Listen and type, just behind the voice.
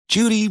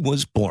Judy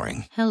was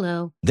boring.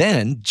 Hello.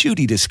 Then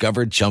Judy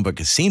discovered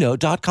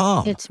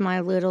ChumbaCasino.com. It's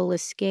my little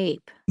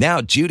escape. Now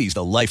Judy's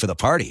the life of the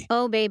party.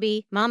 Oh,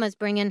 baby, mama's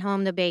bringing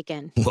home the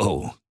bacon.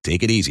 Whoa,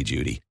 take it easy,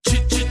 Judy.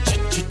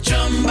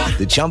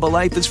 The Chumba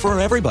life is for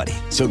everybody.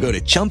 So go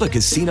to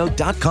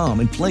ChumbaCasino.com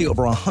and play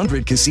over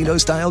 100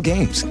 casino-style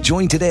games.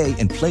 Join today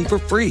and play for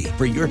free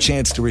for your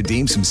chance to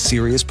redeem some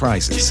serious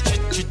prizes.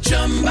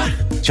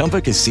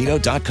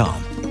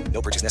 ChumbaCasino.com.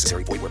 No purchase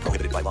necessary. Void where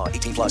prohibited by law.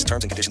 18 plus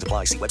terms and conditions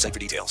apply. See website for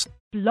details.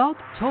 Blog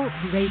Talk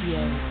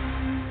Radio.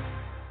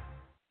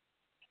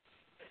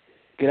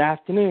 Good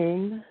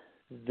afternoon.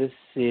 This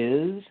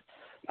is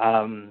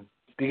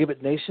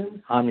Gigabit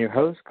Nation. I'm your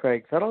host,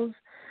 Craig Fettles.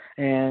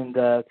 And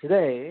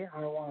today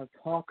I want to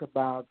talk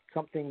about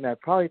something that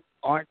probably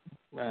a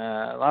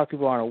lot of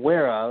people aren't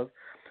aware of,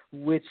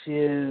 which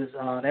is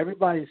on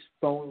everybody's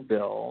phone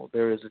bill,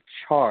 there is a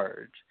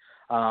charge.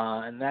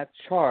 And that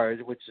charge,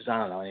 which is,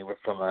 I don't know, anywhere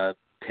from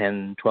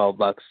 $10,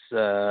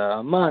 $12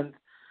 a month,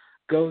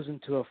 goes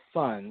into a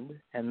fund,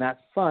 and that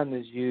fund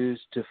is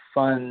used to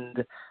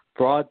fund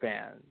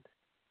broadband.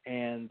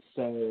 And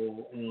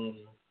so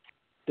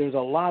there's a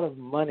lot of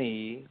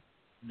money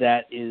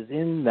that is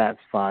in that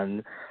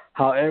fund.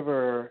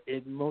 However,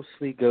 it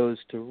mostly goes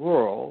to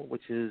rural,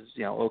 which is,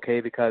 okay,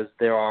 because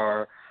there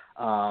are,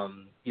 a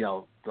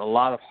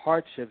lot of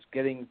hardships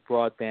getting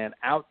broadband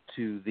out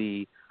to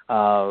the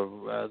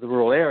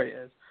rural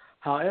areas.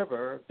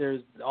 However,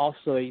 there's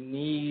also a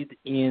need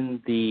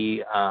in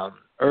the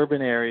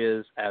urban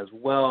areas as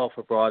well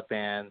for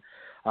broadband.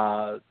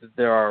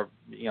 There are,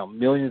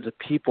 millions of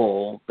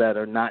people that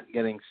are not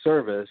getting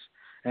service,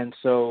 and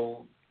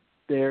so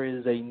there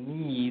is a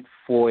need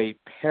for a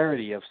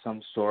parity of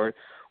some sort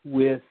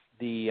with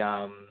the,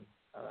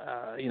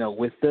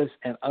 with this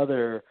and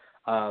other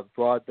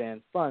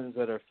broadband funds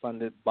that are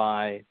funded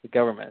by the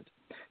government.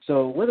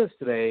 So with us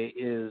today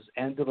is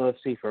Angela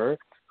Seifer,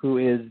 who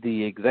is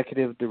the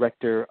Executive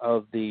Director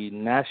of the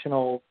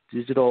National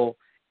Digital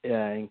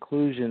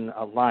Inclusion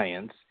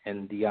Alliance,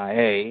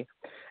 NDIA,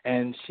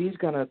 and she's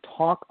going to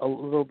talk a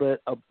little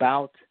bit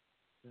about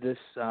this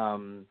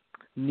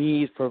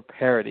need for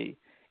parity.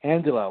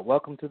 Angela,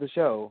 welcome to the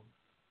show.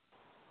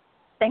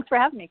 Thanks for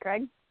having me,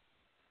 Craig.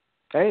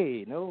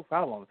 Hey, no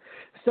problem.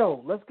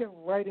 So let's get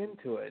right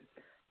into it.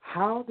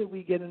 How did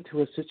we get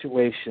into a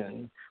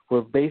situation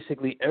where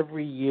basically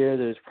every year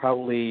there's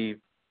probably,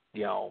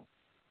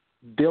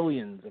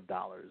 billions of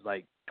dollars,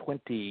 like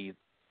 20,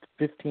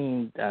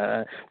 15,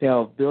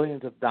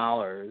 billions of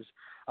dollars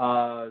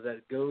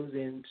that goes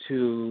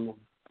into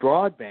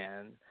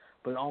broadband,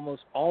 but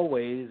almost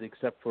always,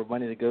 except for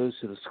money that goes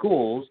to the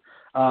schools,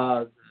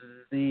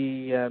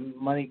 the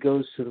money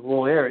goes to the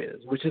rural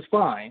areas, which is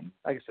fine.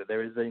 Like I said,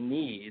 there is a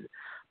need,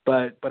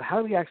 but how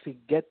do we actually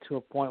get to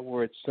a point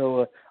where it's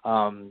so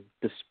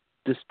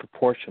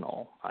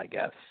disproportional, I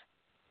guess?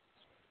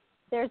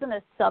 There's an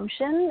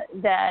assumption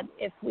that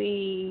if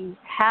we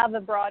have a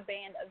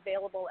broadband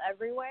available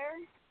everywhere,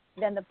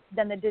 then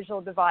the digital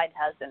divide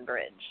has been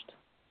bridged.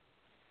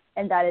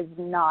 And that is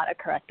not a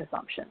correct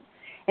assumption.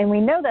 And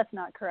we know that's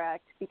not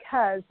correct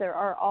because there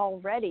are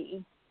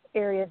already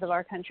areas of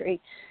our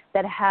country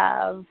that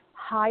have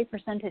high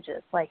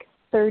percentages, like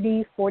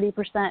 30,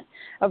 40%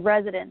 of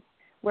residents,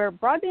 where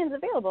broadband is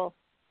available,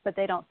 but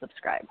they don't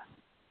subscribe.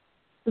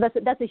 So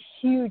that's a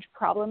huge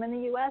problem in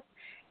the U.S.,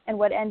 and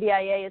what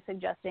NDIA is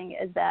suggesting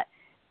is that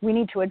we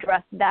need to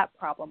address that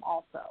problem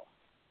also.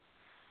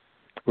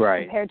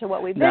 Right. Compared to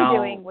what we've been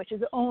doing, which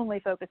is only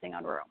focusing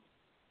on rural.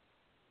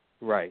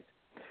 Right.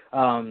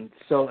 And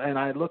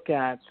I look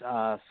at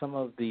some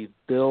of the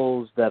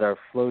bills that are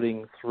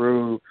floating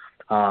through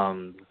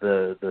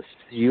the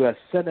U.S.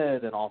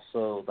 Senate and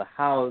also the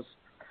House,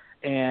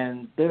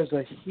 and there's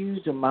a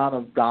huge amount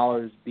of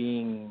dollars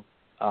being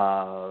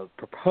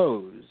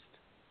proposed.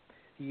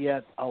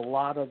 Yet a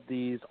lot of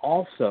these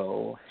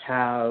also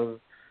have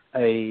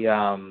a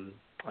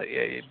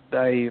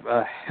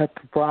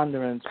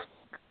preponderance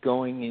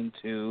going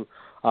into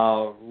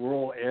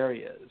rural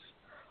areas.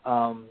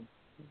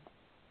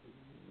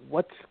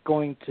 What's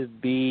going to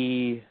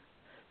be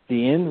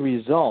the end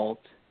result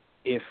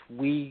if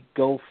we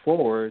go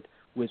forward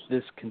with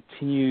this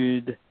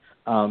continued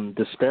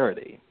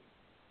disparity?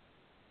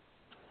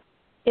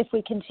 If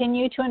we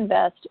continue to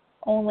invest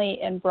only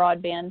in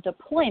broadband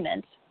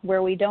deployment,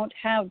 where we don't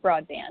have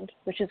broadband,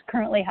 which is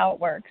currently how it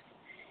works,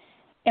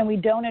 and we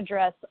don't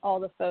address all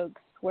the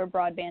folks where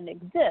broadband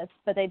exists,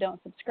 but they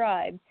don't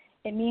subscribe,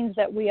 it means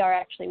that we are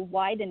actually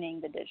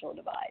widening the digital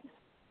divide.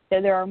 So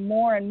there are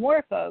more and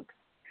more folks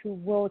who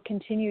will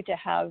continue to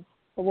have,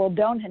 or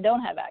don't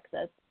have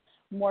access.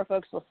 More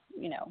folks will,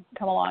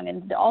 come along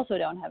and also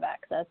don't have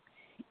access.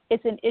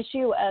 It's an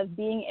issue of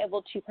being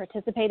able to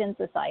participate in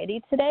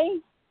society today.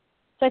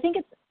 So I think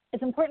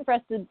it's important for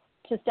us to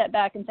step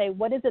back and say,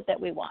 what is it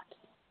that we want?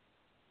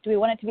 Do we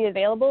want it to be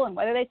available, and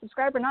whether they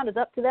subscribe or not is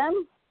up to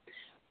them?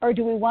 Or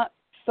do we want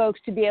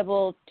folks to be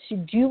able to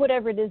do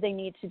whatever it is they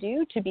need to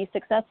do to be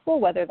successful,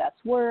 whether that's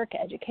work,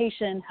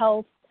 education,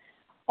 health,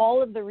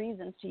 all of the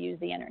reasons to use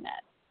the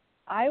internet?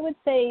 I would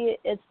say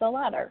it's the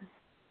latter.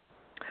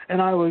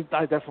 And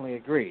I definitely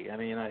agree. I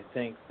mean, I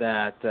think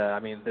that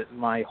that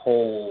my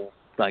whole,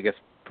 I guess,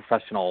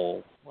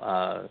 professional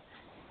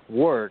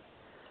work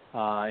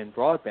in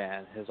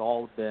broadband has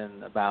all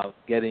been about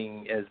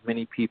getting as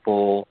many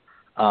people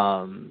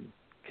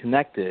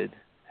connected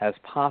as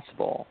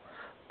possible.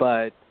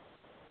 But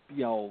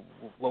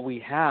what we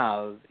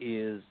have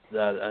is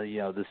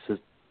this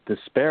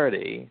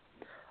disparity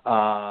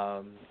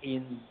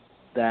in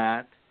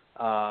that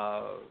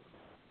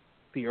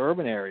the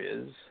urban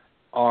areas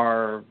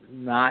are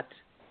not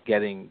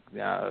getting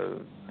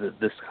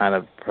this kind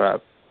of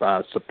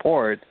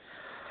support.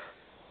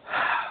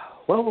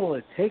 What will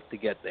it take to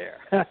get there?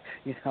 What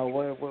I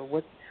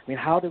mean,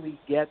 how do we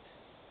get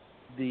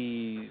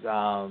the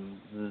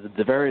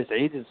various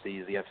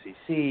agencies, the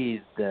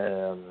FCC,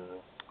 the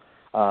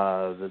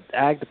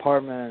Ag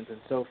Department, and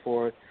so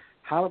forth?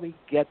 How do we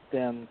get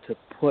them to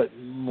put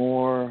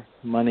more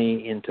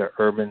money into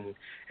urban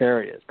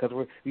areas?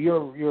 Because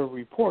your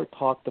report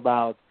talked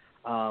about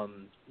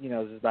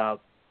there's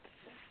about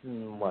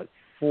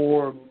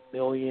 4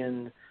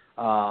 million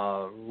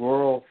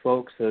rural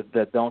folks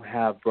that don't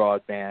have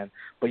broadband,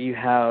 but you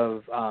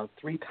have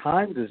 3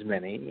 times as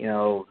many,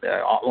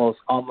 almost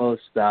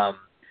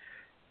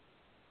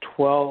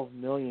 12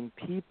 million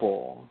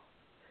people.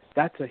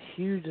 That's a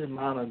huge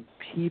amount of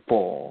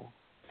people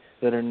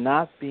that are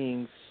not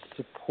being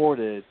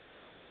supported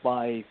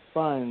by a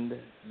fund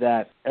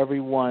that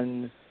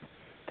everyone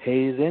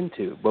pays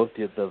into. Both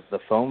the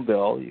phone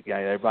bill,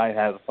 everybody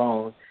has a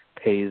phone,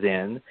 pays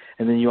in,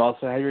 and then you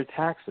also have your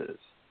taxes.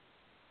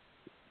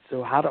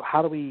 So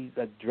how do we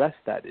address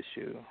that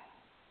issue?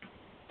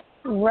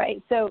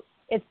 Right. So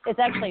it's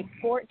actually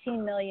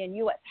 14 million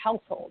U.S.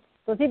 households.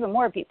 So it's even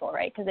more people,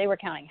 right? Because they were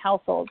counting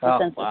households. The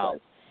census wow. was.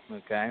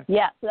 Okay.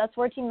 Yeah, so that's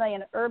 14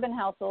 million urban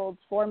households,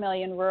 4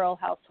 million rural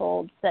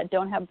households that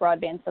don't have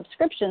broadband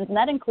subscriptions, and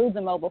that includes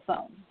a mobile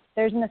phone.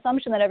 There's an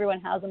assumption that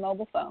everyone has a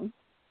mobile phone,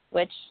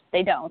 which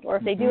they don't, or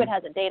if they do, it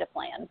has a data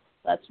plan.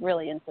 That's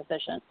really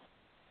insufficient.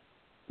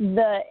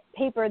 The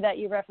paper that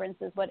you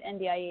referenced is what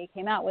NDIA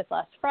came out with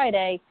last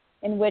Friday,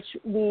 in which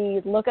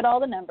we look at all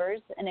the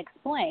numbers and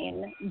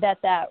explain that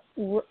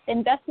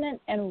investment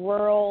in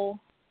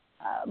rural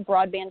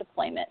broadband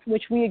deployment,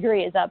 which we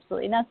agree is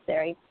absolutely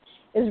necessary,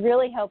 is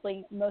really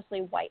helping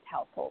mostly white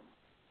households.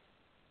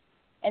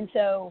 And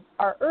so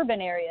our urban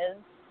areas,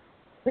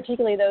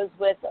 particularly those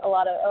with a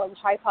lot of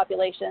high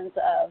populations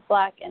of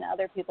Black and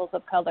other peoples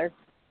of color,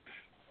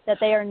 that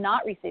they are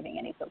not receiving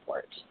any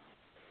support.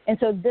 And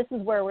so this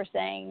is where we're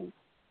saying,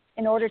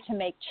 in order to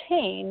make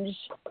change,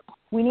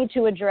 we need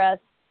to address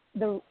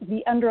the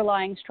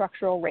underlying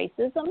structural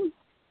racism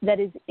that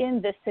is in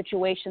this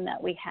situation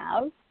that we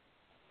have.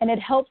 And it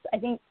helps, I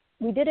think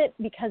we did it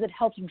because it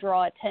helps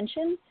draw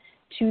attention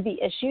to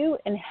the issue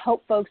and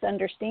help folks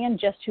understand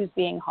just who's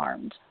being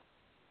harmed.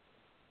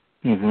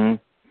 Mm-hmm.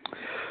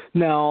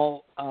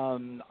 Now,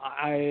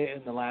 I,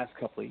 in the last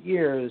couple of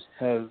years,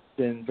 have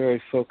been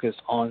very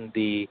focused on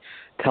the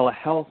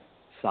telehealth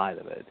side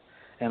of it.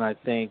 And I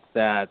think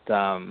that,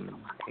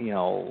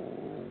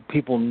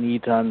 people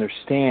need to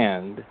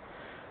understand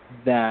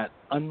that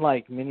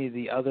unlike many of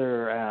the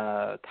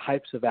other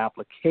types of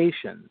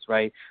applications,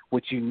 right,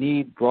 which you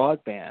need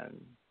broadband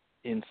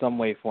in some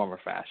way, form, or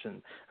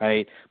fashion,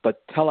 right?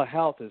 But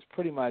telehealth is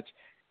pretty much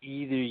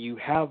either you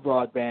have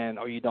broadband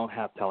or you don't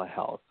have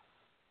telehealth,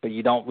 but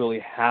you don't really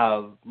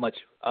have much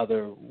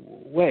other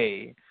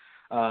way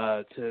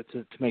to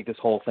make this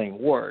whole thing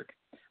work.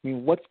 I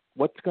mean,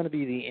 what's going to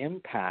be the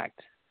impact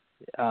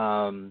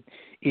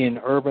in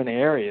urban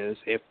areas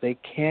if they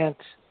can't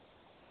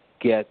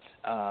get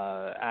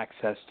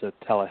access to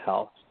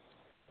telehealth?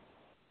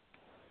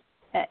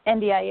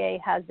 NDIA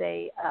has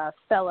a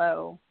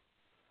fellow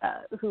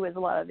who has a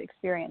lot of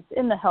experience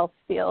in the health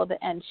field,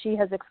 and she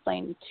has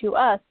explained to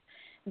us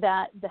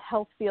that the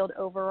health field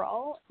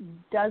overall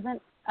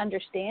doesn't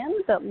understand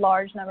that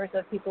large numbers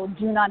of people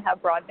do not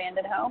have broadband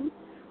at home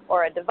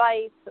or a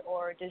device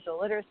or digital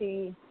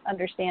literacy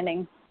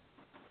understanding.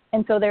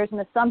 And so there's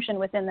an assumption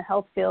within the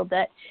health field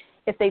that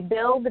if they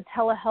build the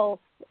telehealth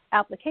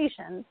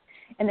applications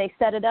and they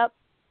set it up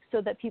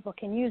so that people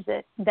can use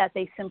it, that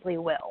they simply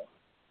will.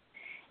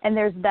 And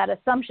there's that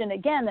assumption,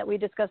 again, that we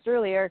discussed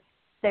earlier.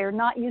 They're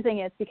not using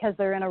it because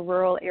they're in a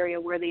rural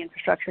area where the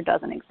infrastructure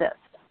doesn't exist.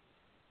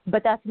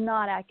 But that's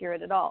not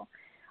accurate at all.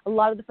 A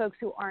lot of the folks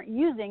who aren't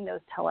using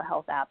those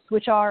telehealth apps,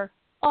 which are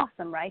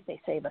awesome, right?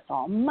 They save us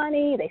all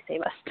money. They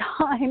save us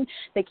time.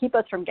 They keep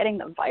us from getting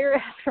the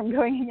virus from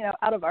going,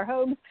 out of our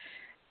homes.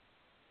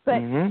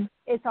 But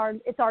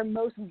it's our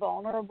most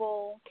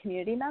vulnerable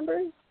community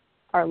members,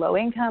 our low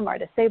income, our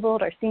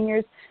disabled, our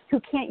seniors,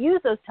 who can't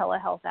use those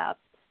telehealth apps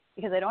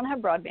because they don't have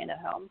broadband at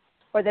home,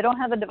 or they don't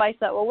have a device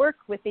that will work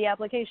with the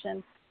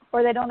application,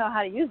 or they don't know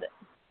how to use it.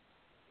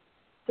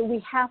 So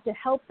we have to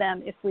help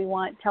them if we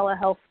want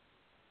telehealth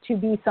to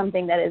be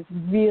something that is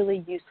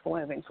really useful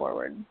moving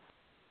forward.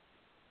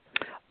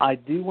 I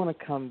do want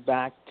to come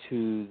back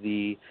to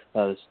these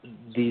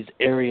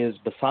areas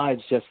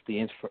besides just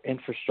the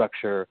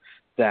infrastructure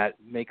that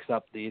makes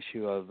up the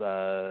issue of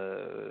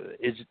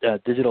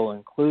digital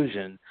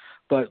inclusion.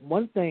 But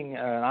one thing,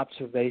 an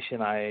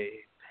observation I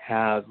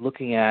have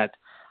looking at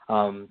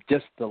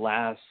just the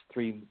last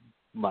 3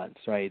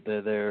 months, right?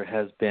 There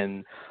has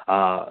been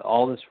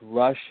all this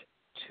rush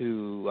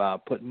to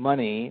put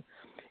money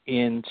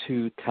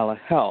into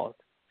telehealth.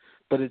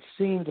 But it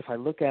seems, if I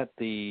look at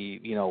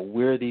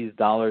where these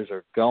dollars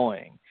are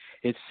going,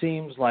 it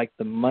seems like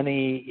the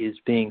money is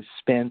being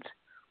spent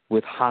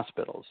with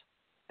hospitals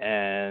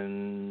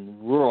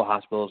and rural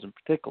hospitals in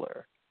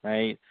particular,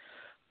 right?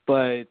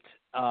 But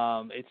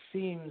it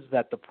seems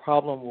that the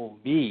problem will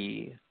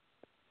be,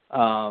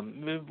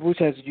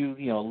 which as you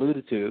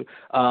alluded to,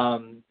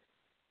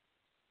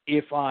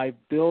 if I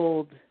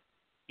build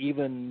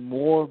even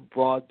more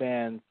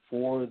broadband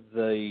for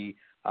the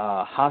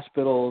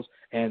hospitals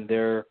and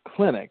their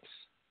clinics,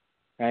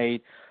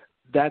 right?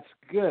 That's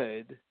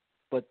good,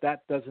 but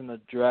that doesn't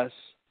address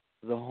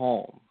the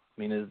home.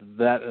 I mean, is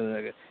that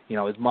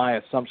is my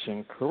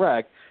assumption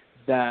correct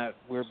that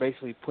we're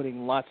basically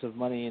putting lots of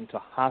money into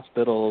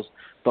hospitals,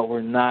 but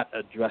we're not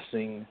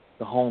addressing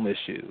the home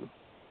issue?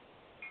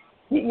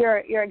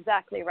 You're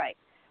exactly right.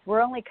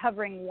 We're only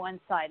covering one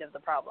side of the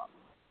problem.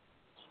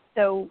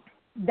 So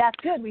that's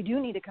good. We do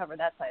need to cover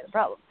that side of the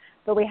problem,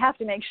 but we have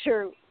to make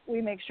sure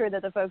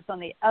that the folks on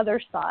the other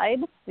side,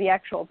 the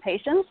actual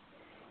patients,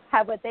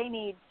 have what they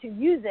need to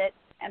use it.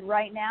 And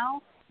right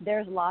now,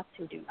 there's lots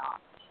who do not.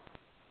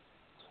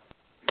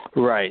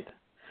 Right,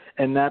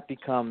 and that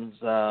becomes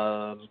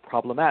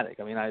problematic.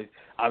 I mean,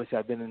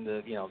 I've been in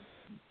the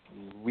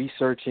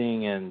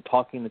researching and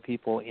talking to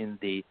people in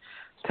the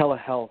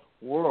telehealth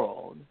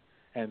world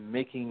and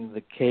making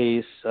the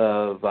case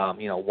of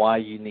why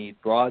you need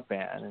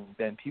broadband,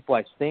 and people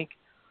I think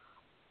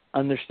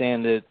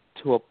understand it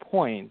to a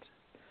point,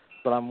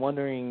 but I'm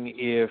wondering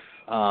if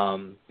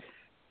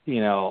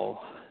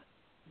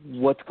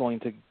what's going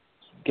to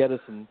get us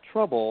in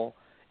trouble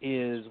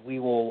is we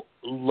will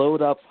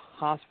load up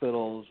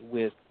hospitals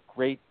with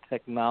great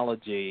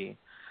technology,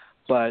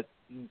 but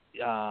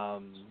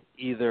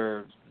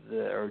either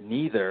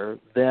neither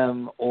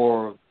them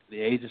or the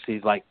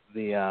agencies like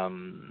the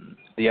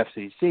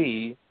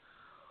FCC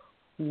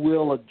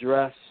will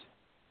address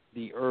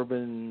the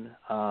urban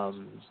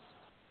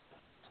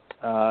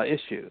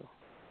issue.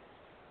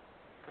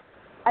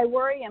 I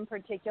worry in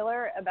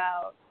particular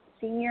about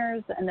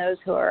seniors and those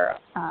who are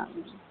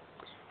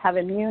have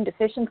immune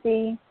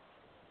deficiency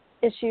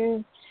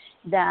issues,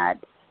 that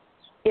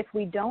if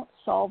we don't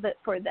solve it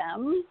for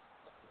them,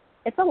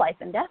 it's a life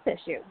and death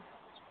issue.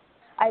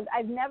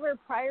 I've never,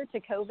 prior to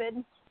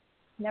COVID,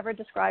 never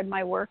described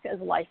my work as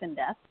life and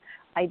death.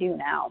 I do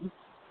now,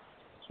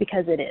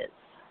 because it is.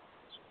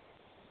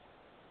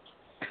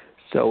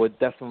 So it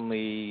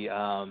definitely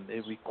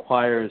it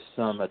requires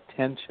some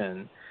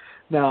attention.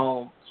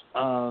 Now,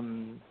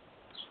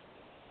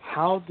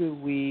 how do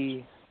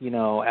we,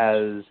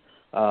 as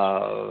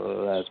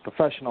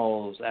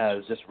professionals,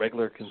 as just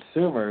regular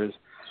consumers,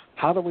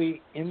 how do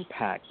we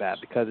impact that?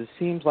 Because it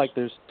seems like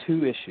there's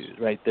two issues,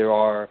 right? There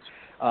are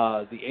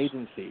the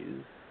agencies,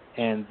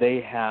 and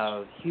they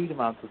have huge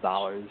amounts of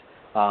dollars.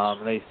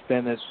 And they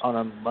spend it on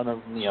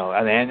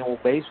an annual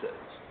basis,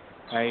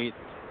 right?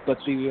 But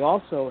we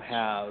also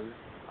have,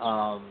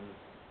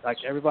 like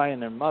everybody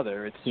and their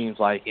mother, it seems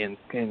like in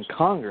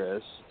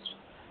Congress,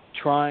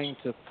 trying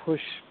to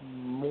push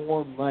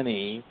more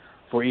money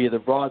for either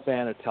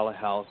broadband or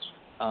telehealth,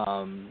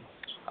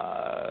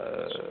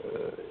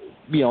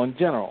 in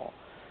general.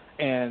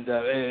 And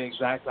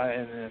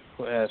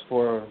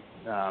for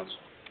a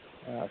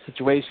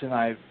situation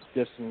I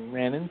just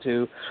ran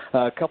into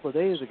a couple of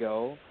days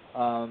ago,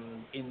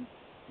 in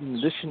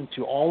addition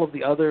to all of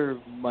the other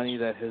money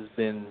that has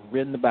been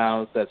written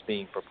about that's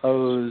being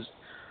proposed,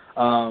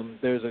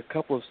 there's a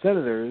couple of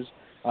senators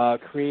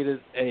created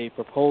a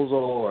proposal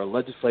or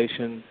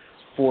legislation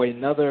for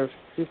another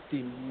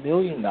 $50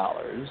 million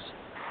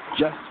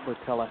just for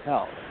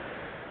telehealth,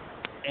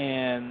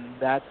 and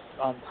that's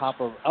on top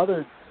of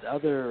other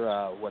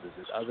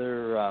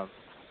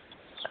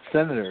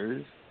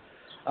senators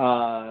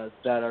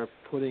that are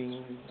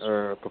putting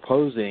or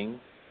proposing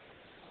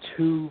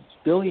 $2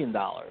 billion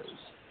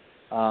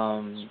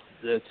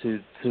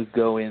to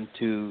go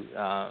into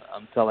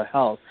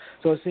telehealth.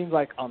 So it seems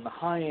like on the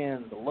high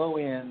end, the low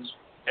end,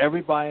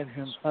 everybody and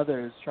their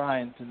mother is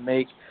trying to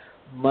make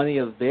money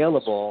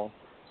available,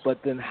 but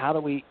then how do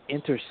we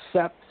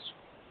intercept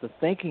the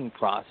thinking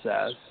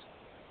process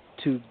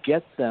to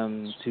get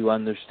them to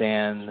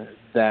understand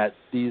that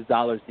these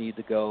dollars need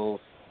to go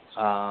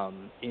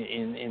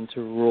into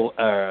rural,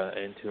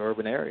 into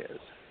urban areas?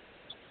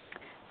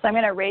 So I'm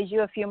going to raise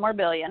you a few more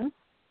billion,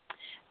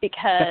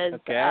 because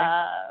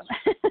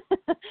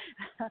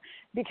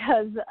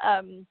because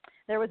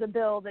there was a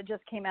bill that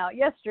just came out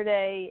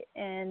yesterday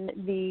in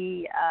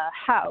the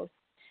House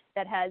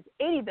that has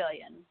 $80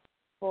 billion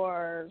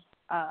for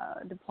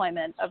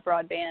deployment of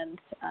broadband,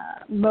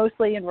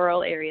 mostly in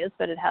rural areas,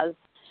 but it has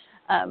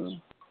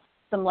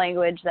some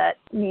language that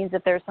means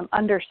if there's some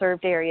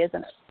underserved areas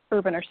in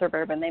urban or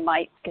suburban, they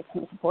might get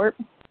some support.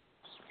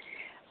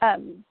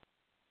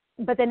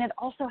 But then it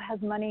also has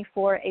money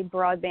for a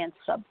broadband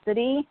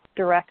subsidy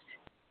direct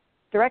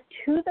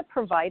to the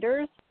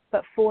providers,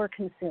 but for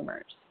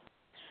consumers.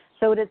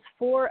 So it is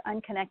for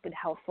unconnected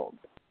households.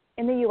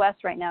 In the U.S.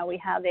 right now, we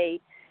have a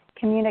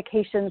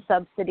communication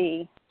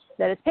subsidy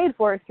that is paid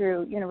for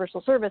through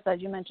universal service, as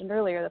you mentioned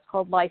earlier, that's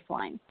called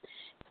Lifeline.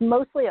 It's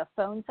mostly a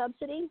phone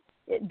subsidy.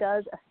 It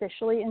does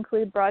officially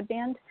include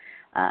broadband.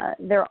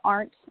 There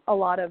aren't a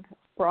lot of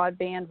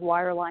broadband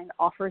wireline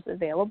offers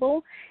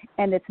available,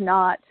 and it's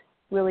not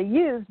really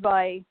used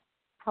by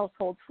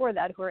households for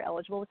that who are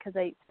eligible because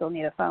they still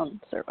need a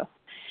phone service.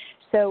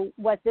 So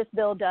what this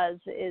bill does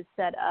is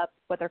set up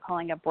what they're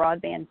calling a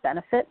broadband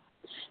benefit.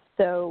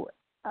 So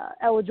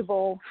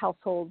eligible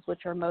households,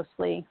 which are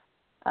mostly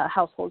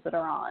households that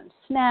are on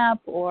SNAP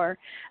or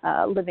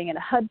living in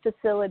a HUD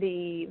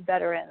facility,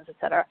 veterans, et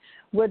cetera,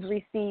 would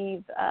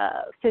receive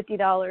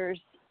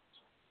 $50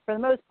 for the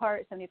most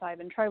part, $75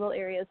 in tribal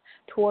areas,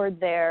 toward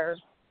their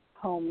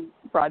home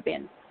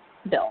broadband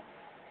bill.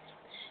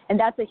 And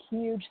that's a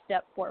huge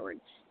step forward.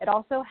 It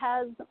also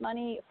has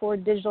money for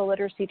digital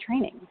literacy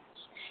training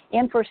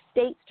and for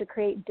states to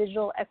create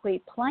digital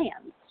equity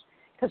plans.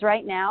 Because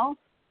right now,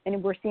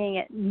 and we're seeing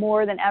it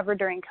more than ever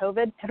during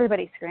COVID,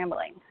 everybody's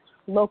scrambling.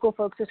 Local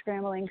folks are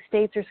scrambling,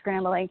 states are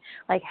scrambling.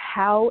 Like,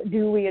 how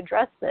do we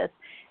address this?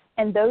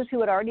 And those who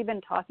had already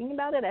been talking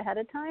about it ahead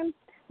of time,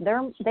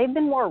 they've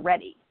been more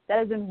ready. That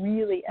has been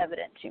really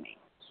evident to me.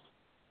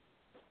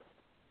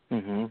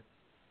 Mm-hmm.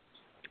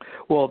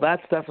 Well,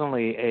 that's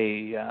definitely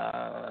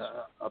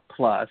a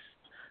plus,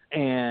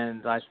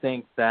 and I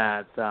think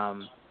that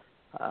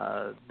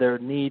there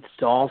needs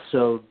to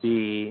also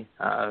be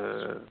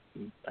a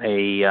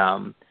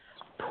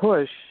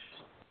push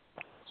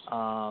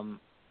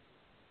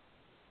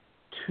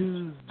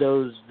to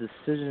those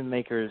decision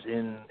makers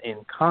in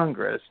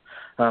Congress.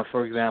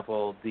 For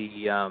example,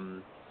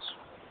 the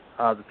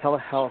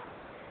telehealth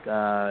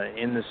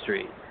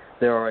industry.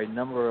 There are a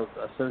number of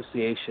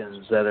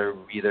associations that are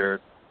either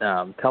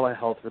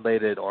telehealth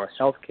related or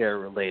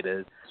healthcare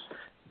related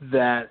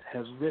that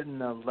have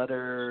written a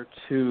letter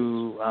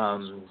to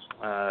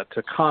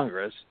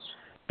Congress,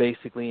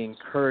 basically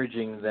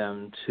encouraging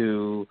them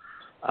to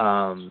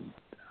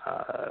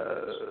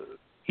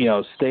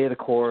stay the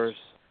course,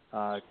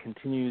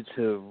 continue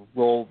to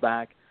roll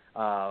back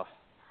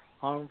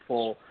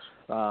harmful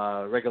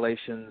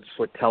regulations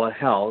for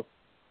telehealth,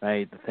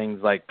 right? Things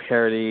like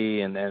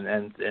Parity and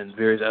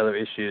various other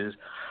issues.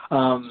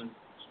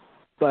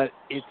 But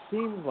it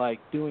seems like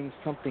doing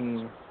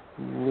something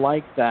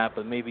like that,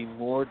 but maybe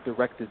more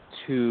directed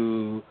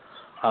to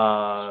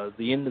the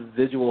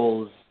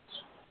individuals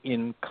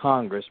in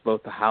Congress,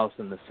 both the House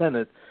and the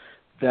Senate,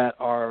 that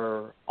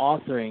are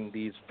authoring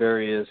these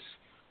various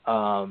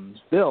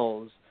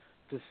bills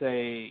to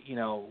say,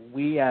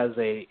 we as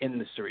a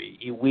industry,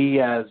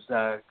 we as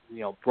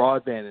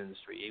broadband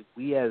industry,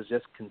 we as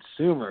just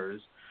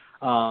consumers,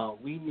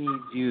 we need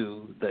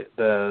you,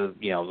 the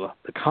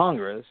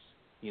Congress,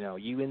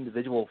 you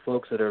individual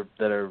folks that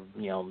are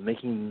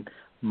making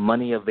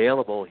money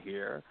available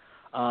here,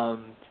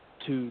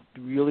 to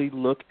really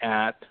look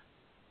at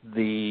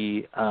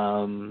the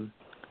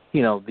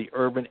the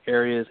urban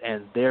areas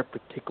and their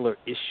particular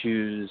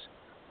issues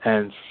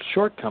and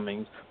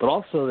shortcomings, but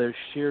also their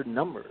sheer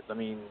numbers. I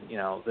mean,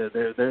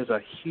 there's a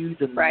huge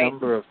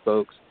number of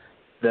folks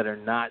that are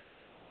not,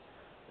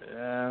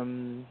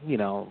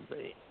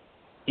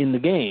 in the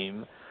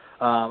game.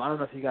 I don't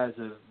know if you guys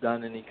have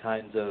done any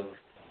kinds of,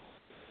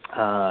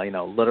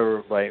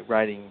 letter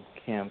writing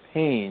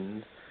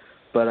campaigns,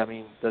 but I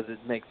mean, does it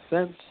make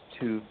sense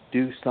to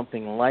do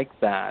something like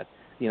that,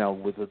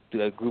 with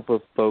a group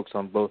of folks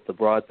on both the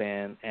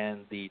broadband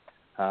and the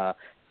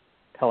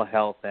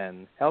telehealth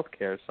and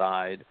healthcare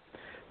side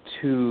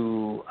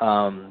to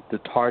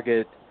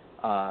target,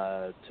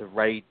 to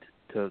write,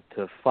 to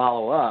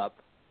follow up,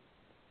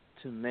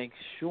 to make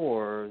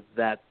sure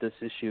that this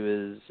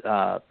issue is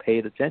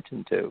paid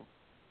attention to?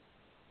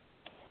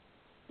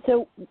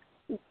 So,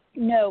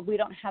 no, we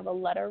don't have a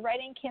letter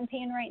writing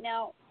campaign right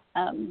now.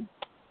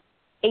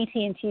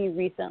 AT&T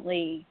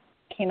recently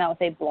came out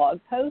with a blog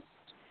post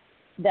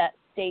that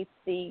states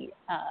the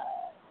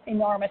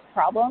enormous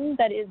problem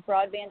that is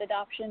broadband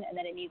adoption and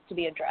that it needs to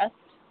be addressed.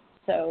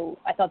 So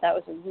I thought that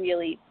was a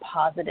really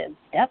positive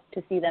step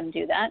to see them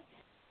do that.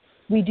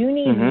 We do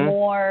need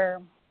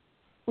more.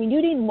 We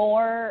do need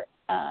more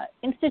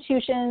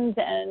institutions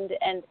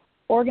and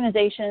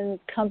organizations,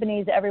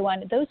 companies,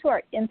 everyone, those who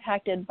are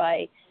impacted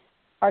by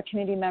our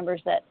community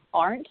members that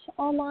aren't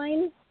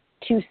online,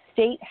 to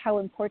state how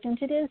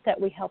important it is that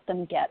we help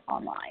them get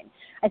online.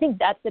 I think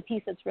that's the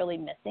piece that's really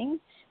missing.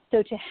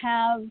 So to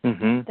have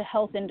the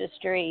health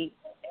industry,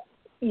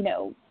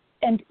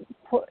 and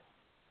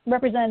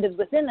representatives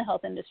within the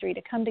health industry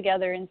to come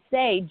together and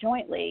say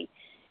jointly,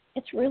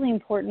 it's really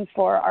important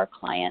for our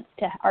clients,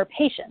 our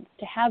patients,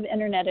 to have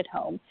internet at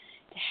home,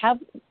 to have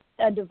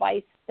a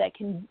device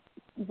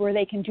where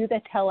they can do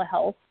the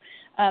telehealth,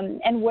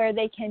 and where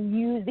they can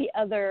use the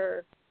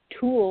other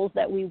tools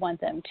that we want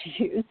them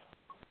to use,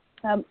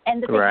 and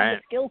that they have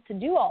the skills to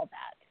do all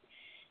that.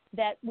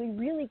 that we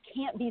really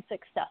can't be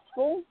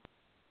successful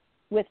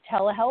with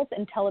telehealth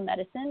and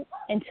telemedicine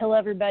until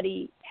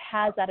everybody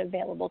has that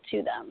available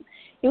to them.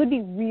 It would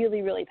be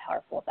really, really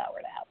powerful if that were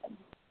to happen.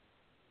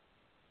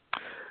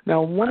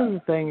 Now, one of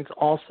the things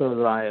also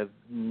that I have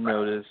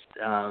noticed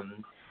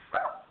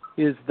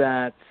is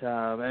that,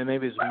 and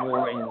maybe it's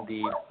more in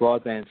the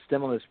broadband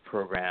stimulus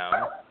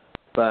program,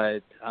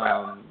 but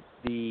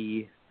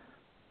the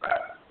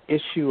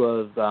issue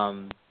of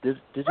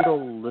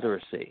digital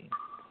literacy.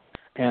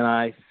 And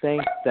I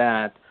think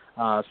that,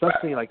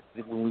 especially like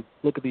when we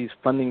look at these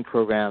funding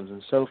programs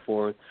and so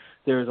forth,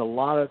 there's a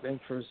lot of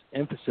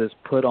emphasis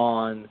put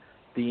on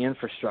the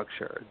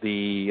infrastructure,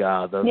 the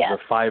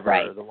fiber,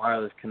 right. the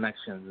wireless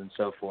connections, and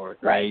so forth,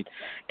 right?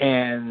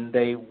 And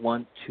they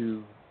want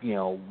to,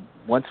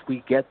 once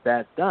we get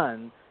that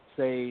done,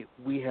 say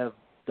we have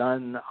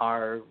done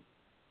our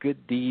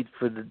good deed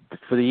for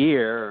the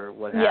year or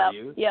what have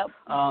you. Yep.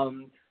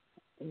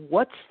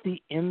 What's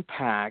the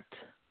impact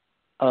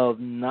of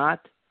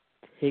not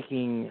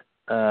taking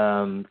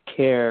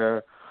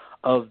care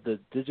of the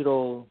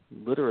digital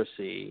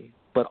literacy,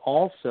 but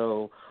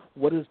also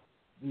what does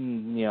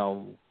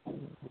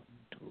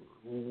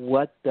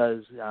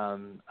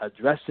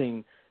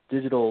addressing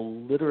digital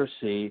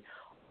literacy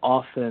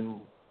often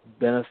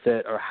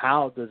benefit, or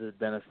how does it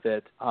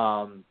benefit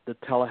the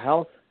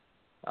telehealth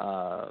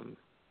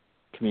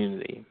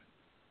community?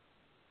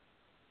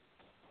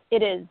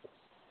 It is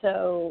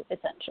so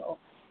essential.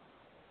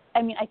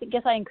 I mean,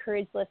 guess I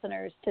encourage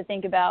listeners to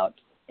think about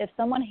if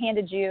someone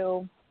handed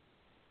you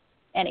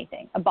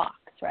anything, a box,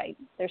 right?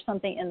 There's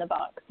something in the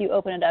box. You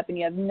open it up and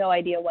you have no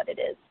idea what it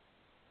is.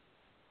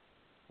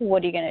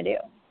 What are you going to do,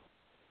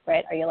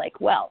 right? Are you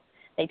like, well,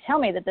 they tell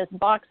me that this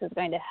box is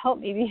going to help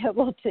me be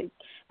able to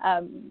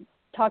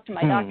talk to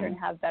my doctor and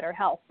have better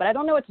health, but I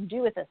don't know what to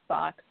do with this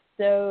box,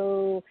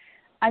 so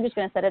I'm just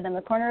going to set it in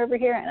the corner over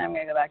here and I'm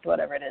going to go back to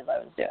whatever it is I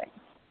was doing.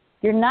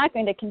 You're not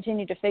going to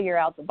continue to figure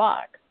out the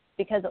box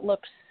because it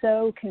looks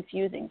so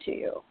confusing to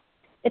you.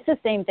 It's the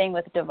same thing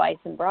with device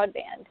and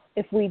broadband.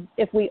 If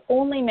we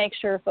only make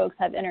sure folks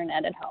have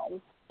internet at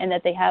home and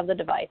that they have the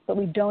device, but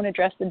we don't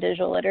address the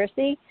digital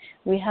literacy,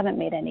 we haven't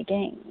made any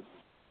gains.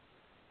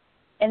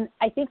 And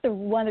I think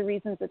one of the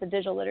reasons that the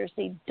digital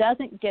literacy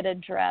doesn't get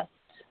addressed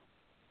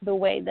the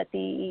way that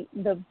the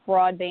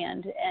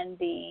broadband and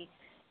the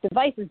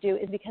devices do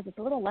is because it's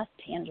a little less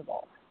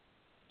tangible.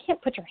 You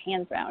can't put your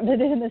hands around it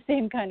in the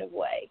same kind of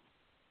way.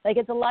 Like,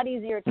 it's a lot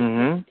easier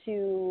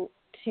to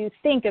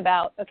think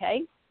about,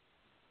 okay,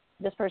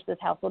 this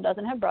household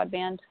doesn't have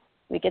broadband.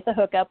 We get the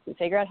hookup. We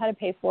figure out how to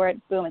pay for it.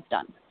 Boom, it's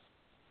done.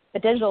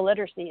 But digital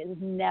literacy is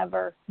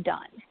never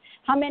done.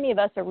 How many of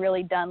us are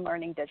really done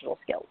learning digital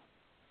skills?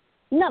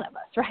 None of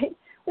us, right?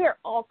 We are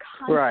all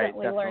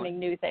constantly learning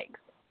new things,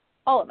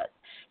 all of us.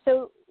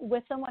 So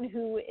with someone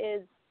who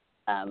is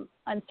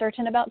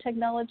uncertain about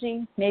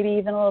technology, maybe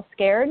even a little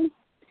scared,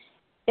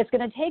 it's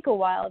going to take a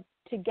while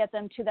to get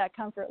them to that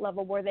comfort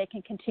level where they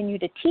can continue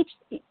to teach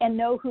and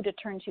know who to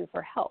turn to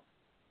for help.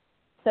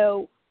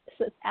 So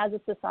as a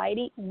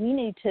society, we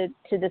need to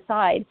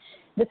decide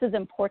this is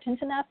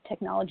important enough.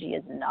 Technology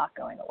is not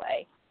going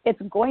away.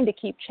 It's going to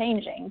keep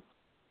changing,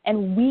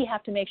 and we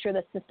have to make sure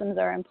the systems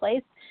are in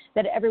place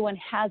that everyone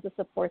has the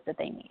support that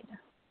they need.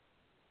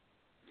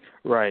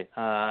 Right.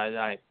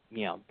 I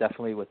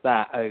definitely with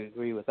that. I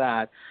agree with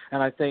that.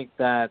 And I think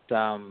that,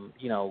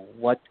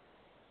 what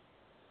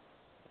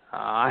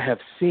I have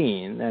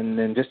seen, and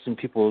then just in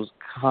people's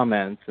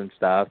comments and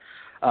stuff,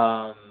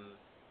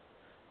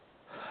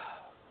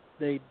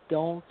 they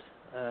don't,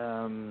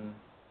 and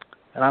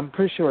I'm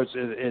pretty sure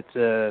it's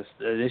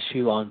an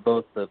issue on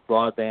both the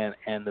broadband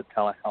and the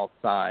telehealth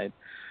side,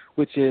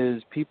 which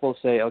is people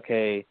say,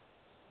 okay,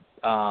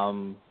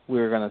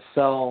 we're going to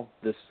sell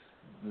the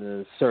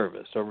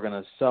service, or we're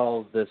going to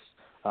sell this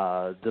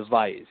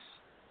device,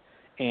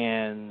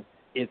 and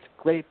it's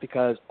great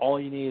because all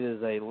you need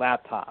is a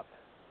laptop,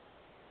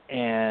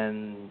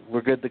 and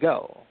we're good to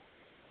go,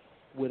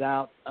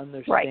 without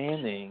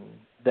understanding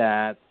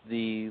that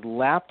the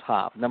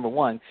laptop, number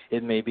one,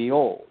 it may be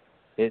old.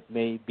 It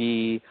may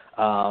be,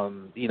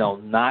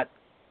 not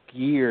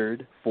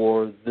geared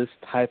for this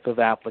type of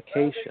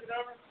application.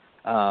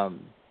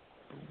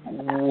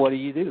 What do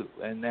you do?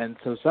 And then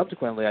so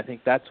subsequently, I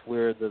think that's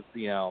where the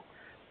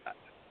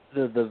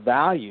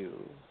value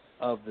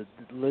of the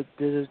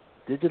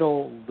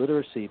digital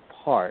literacy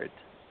part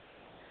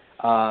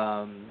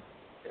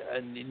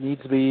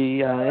needs to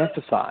be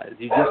emphasized.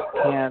 You just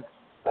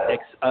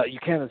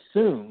can't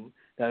assume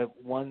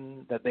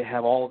that they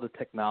have all the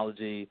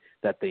technology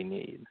that they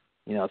need.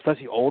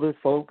 Especially older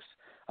folks,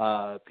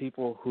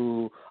 people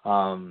who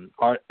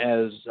aren't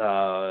as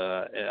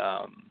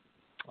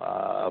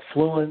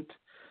fluent,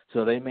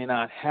 so they may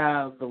not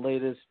have the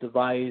latest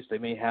device. They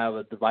may have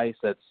a device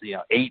that's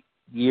 8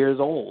 years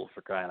old,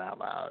 for crying out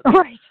loud.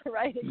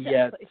 Right, exactly.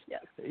 Yet,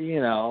 yes.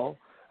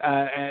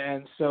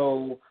 And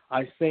so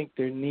I think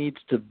there needs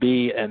to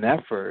be an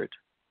effort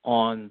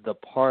on the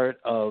part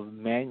of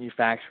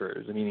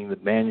manufacturers, meaning the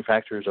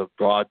manufacturers of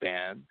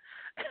broadband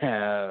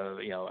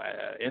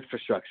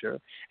infrastructure,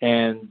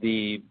 and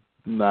the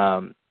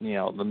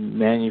the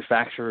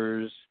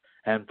manufacturers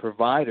and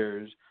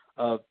providers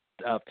of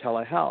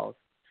telehealth,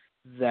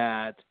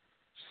 that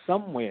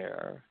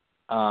somewhere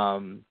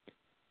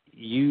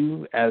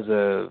you as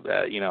a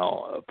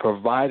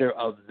provider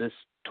of this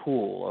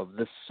tool, of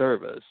this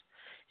service,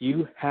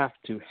 you have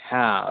to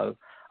have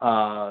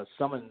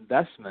some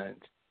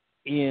investment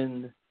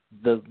in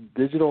the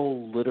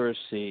digital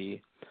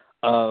literacy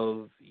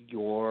of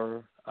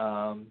your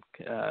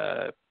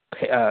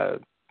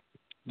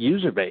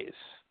user base.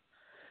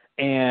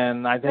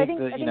 And I think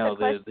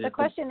the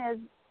question is,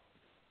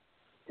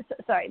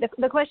 sorry,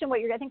 the question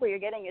what you're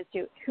getting is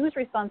to whose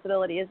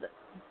responsibility is it?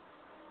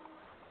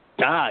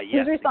 Yes,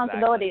 whose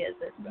responsibility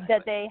exactly. is it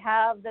that they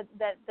have that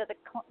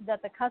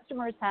the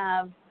customers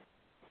have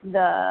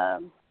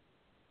the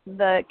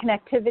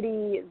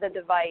connectivity, the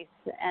device,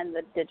 and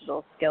the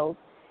digital skills?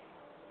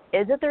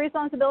 Is it the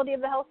responsibility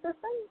of the health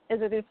system?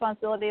 Is it the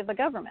responsibility of the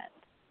government?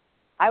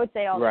 I would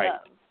say all of those.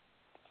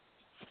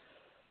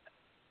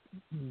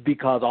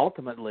 Because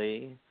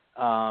ultimately,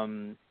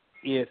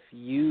 if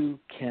you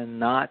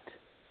cannot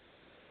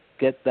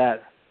get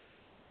that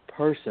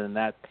person,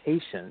 that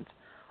patient,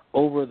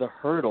 over the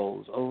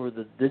hurdles, over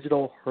the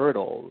digital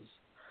hurdles,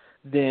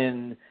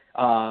 then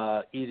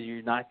either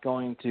you're not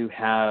going to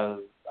have,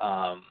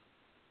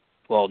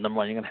 number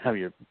one, you're going to have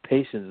your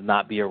patients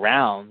not be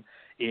around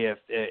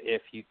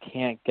if you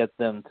can't get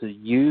them to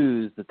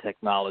use the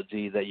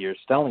technology that you're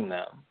selling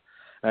them,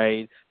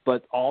 right?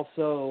 But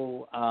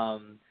also,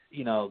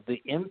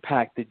 the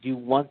impact that you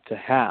want to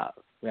have,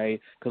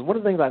 right? Because one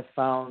of the things I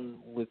found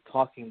with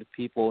talking to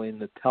people in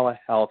the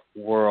telehealth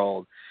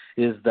world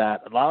is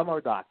that a lot of them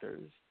are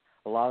doctors,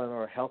 a lot of them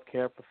are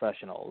healthcare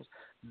professionals.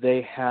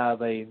 They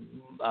have a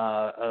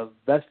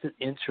vested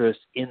interest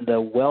in the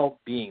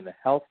well-being, the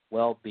health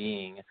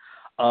well-being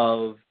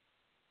of,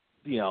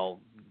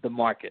 the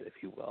market, if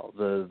you will,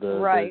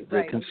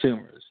 the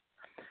consumers.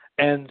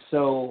 And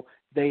so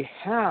they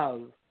have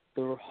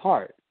their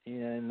heart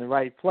in the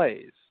right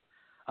place.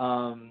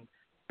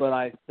 But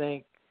I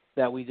think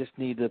that we just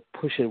need to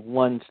push it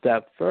one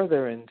step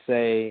further and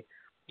say,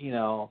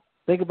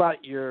 think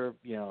about your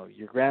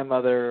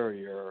grandmother or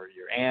your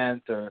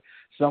aunt or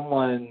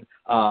someone,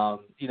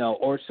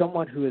 or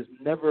someone who has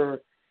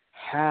never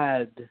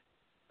had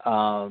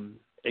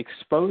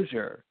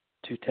exposure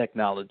to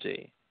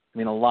technology. I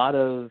mean, a lot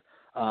of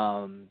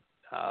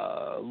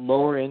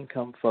lower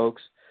income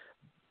folks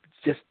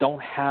just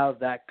don't have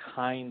that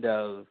kind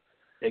of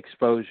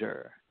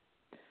exposure.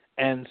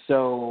 And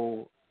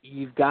so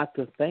you've got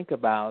to think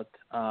about,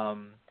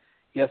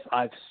 yes,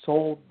 I've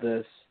sold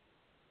this,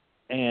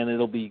 and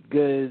it'll be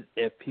good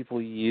if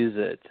people use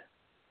it,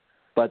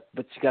 but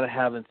you got to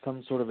have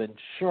some sort of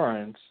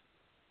insurance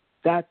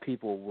that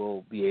people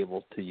will be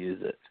able to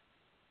use it.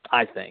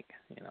 I think,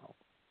 I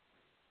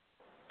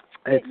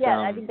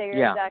think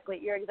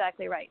that you're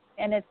exactly right,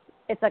 and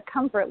it's a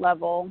comfort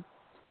level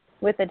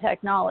with the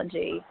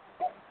technology.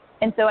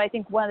 And so I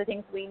think one of the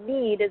things we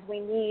need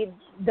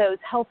those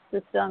health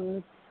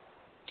systems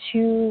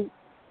to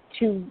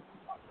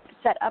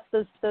set up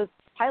those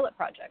pilot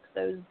projects,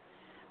 those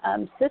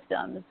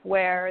systems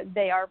where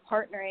they are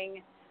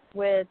partnering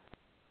with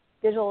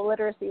digital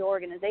literacy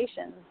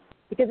organizations,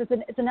 because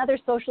it's another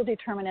social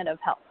determinant of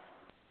health.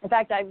 In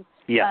fact,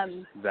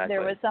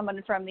 there was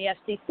someone from the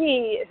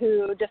FCC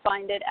who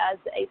defined it as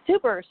a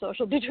super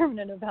social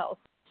determinant of health,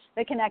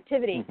 the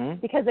connectivity,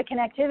 because the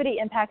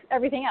connectivity impacts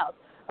everything else.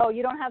 Oh,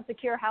 you don't have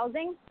secure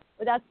housing?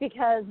 Well, that's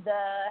because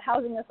the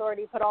housing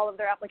authority put all of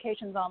their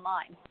applications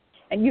online,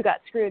 and you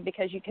got screwed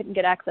because you couldn't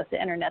get access to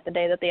internet the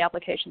day that the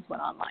applications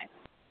went online.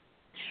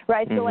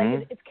 Right? So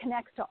it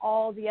connects to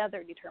all the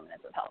other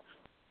determinants of health.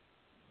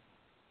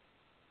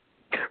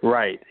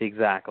 Right,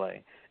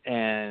 exactly.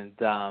 And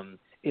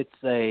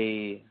it's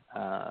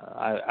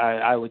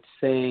I would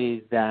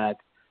say that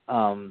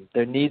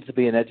there needs to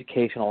be an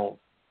educational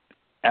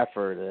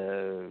effort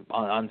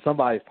on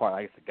somebody's part,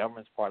 I guess the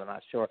government's part, I'm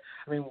not sure.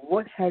 I mean,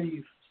 what have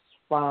you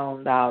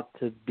found out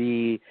to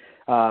be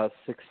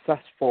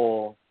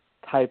successful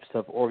types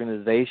of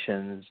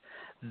organizations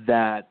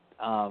that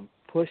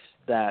push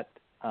that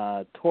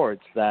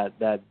torch,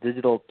 that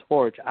digital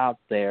torch out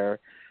there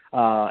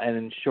and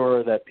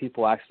ensure that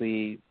people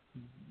actually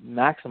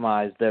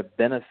maximize their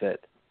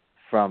benefit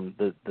from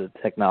the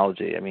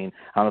technology? I mean,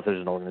 I don't know if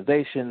there's an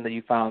organization that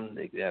you found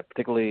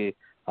particularly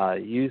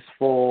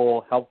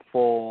useful,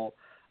 helpful.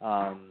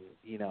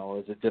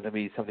 Is it going to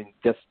be something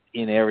just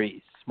in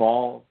every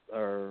small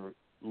or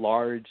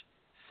large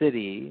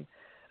city?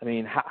 I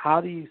mean,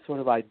 how do you sort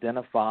of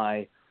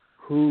identify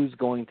who's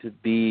going to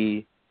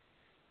be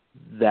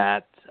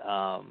that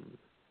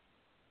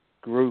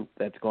group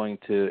that's going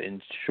to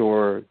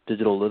ensure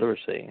digital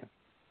literacy?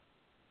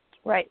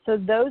 Right. So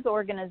those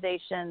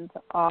organizations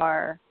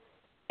are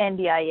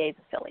NDIA's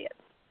affiliates.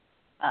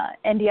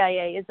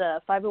 NDIA is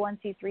a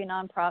 501c3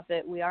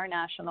 nonprofit. We are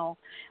national.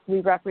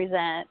 We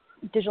represent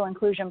digital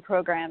inclusion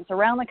programs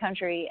around the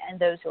country and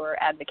those who are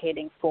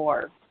advocating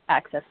for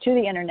access to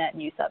the internet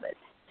and use of it.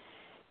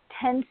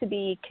 tend to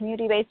be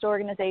community-based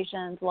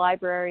organizations,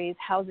 libraries,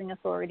 housing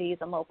authorities,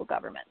 and local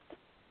governments.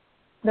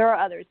 There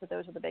are others, but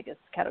those are the biggest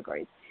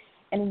categories.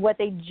 And what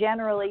they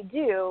generally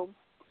do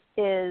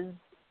is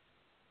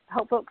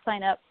help folks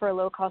sign up for a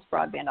low-cost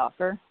broadband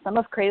offer. Some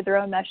have created their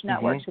own mesh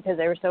networks because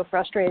they were so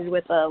frustrated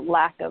with the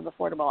lack of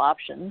affordable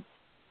options.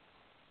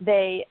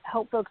 They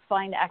help folks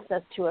find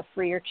access to a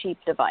free or cheap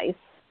device,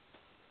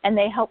 and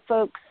they help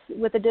folks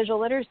with the digital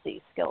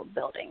literacy skill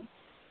building.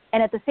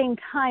 And at the same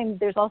time,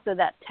 there's also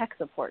that tech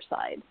support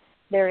side.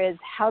 There is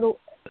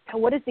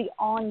what is the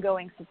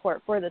ongoing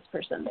support for this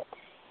person?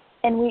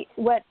 And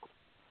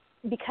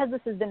because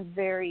this has been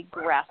very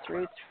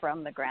grassroots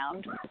from the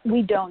ground,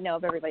 we don't know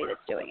of everybody that's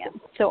doing it.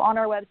 So on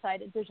our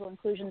website at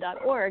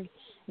digitalinclusion.org,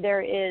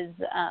 there is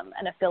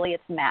an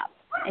affiliates map,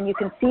 and you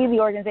can see the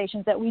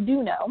organizations that we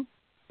do know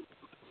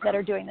that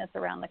are doing this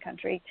around the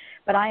country.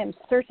 But I am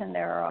certain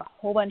there are a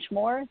whole bunch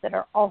more that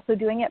are also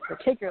doing it,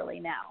 particularly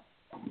now.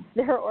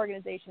 There are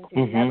organizations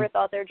who never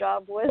thought their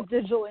job was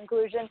digital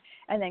inclusion,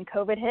 and then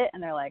COVID hit,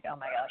 and they're like, oh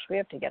my gosh, we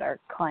have to get our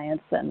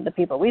clients and the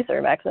people we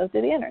serve access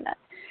to the internet.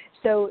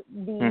 So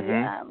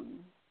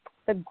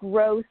the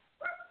growth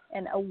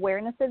and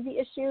awareness of the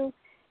issue,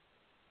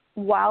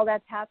 while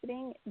that's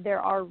happening, there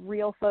are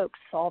real folks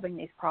solving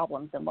these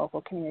problems in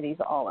local communities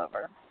all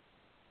over.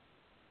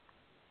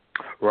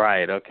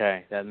 Right.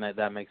 Okay.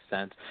 That makes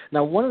sense.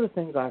 Now, one of the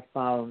things I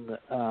found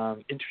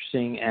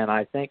interesting and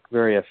I think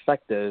very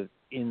effective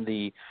in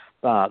the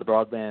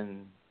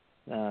broadband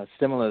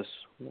stimulus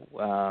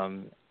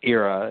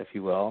era, if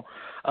you will,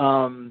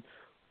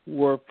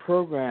 were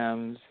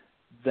programs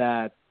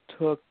that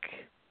took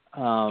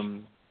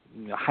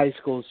high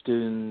school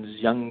students,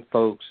 young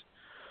folks,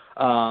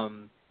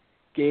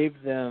 gave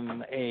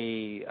them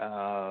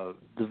a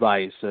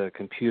device, a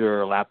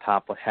computer, a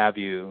laptop, what have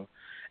you,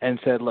 and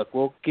said, look,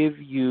 we'll give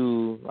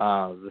you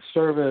the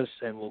service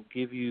and we'll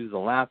give you the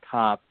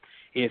laptop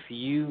if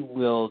you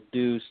will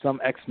do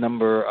some X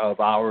number of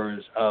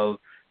hours of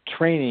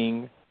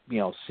training,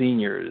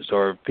 seniors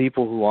or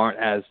people who aren't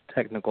as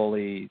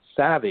technically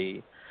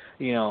savvy,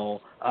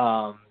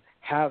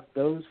 have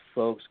those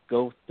folks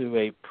go through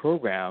a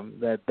program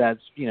that's,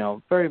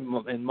 very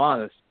in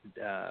modest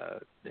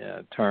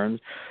terms,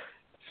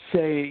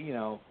 say,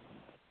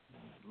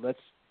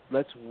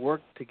 let's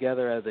work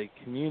together as a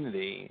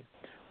community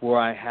where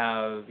I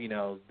have,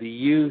 the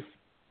youth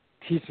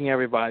teaching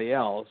everybody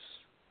else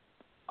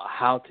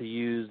how to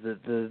use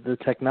the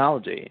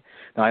technology.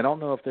 Now, I don't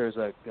know if there's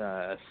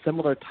a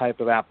similar type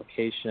of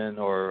application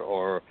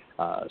or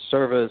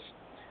service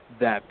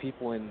that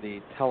people in the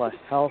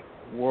telehealth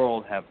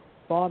world have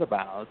thought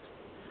about,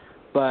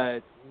 but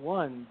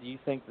one, do you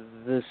think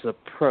that this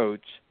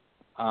approach,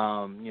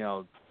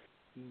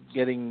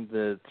 getting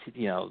the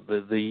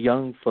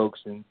young folks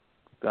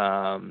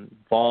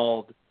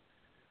involved,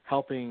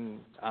 helping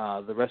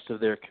the rest of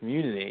their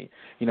community,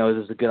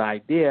 is a good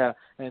idea?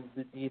 And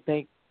do you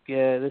think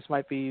this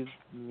might be,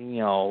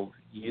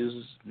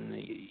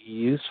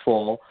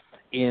 useful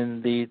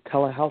in the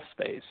telehealth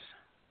space?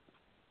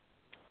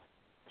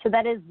 So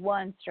that is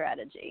one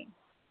strategy.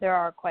 There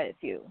are quite a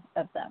few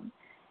of them.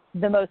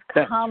 The most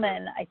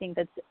common, I think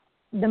that's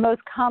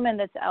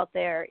out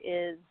there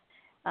is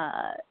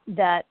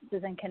that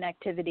design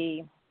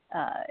connectivity.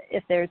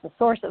 If there's a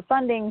source of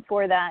funding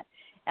for that,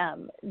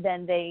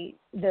 then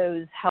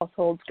those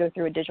households go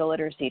through a digital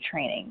literacy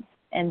training.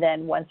 And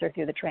then once they're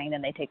through the training,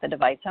 then they take the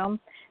device home.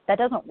 That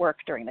doesn't work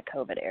during the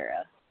COVID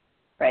era,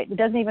 right? It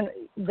doesn't even,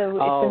 the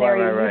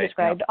scenario you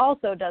described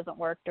also doesn't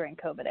work during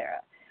COVID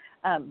era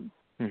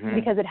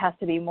because it has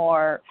to be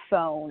more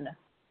phone,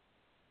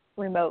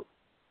 remote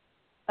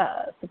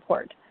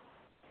support.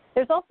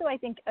 There's also, I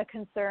think, a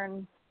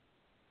concern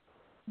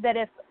that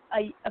if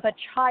a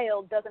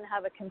child doesn't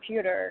have a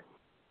computer,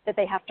 that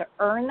they have to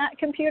earn that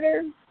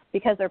computer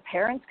because their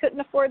parents couldn't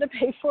afford to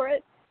pay for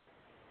it.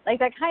 Like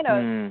that kind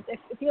of, it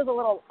feels a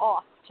little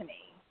off to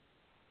me,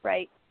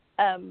 right?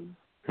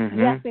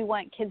 Yes, we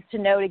want kids to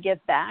know to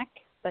give back,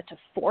 but to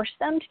force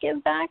them to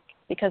give back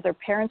because their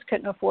parents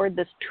couldn't afford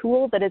this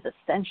tool that is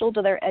essential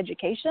to their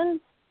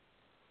education,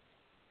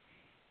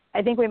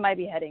 I think we might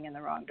be heading in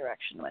the wrong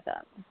direction with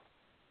that.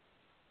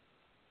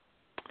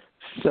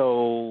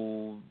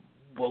 So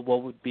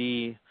what would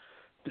be,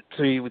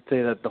 so you would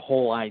say that the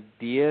whole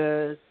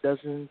idea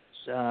doesn't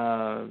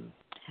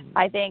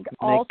I think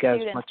all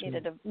students need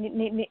a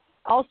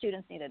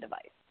device.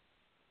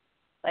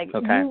 Like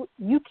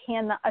you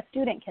cannot, a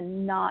student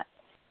cannot,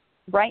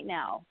 right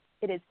now,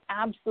 it is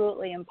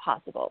absolutely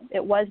impossible.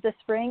 It was this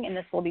spring, and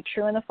this will be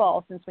true in the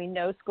fall, since we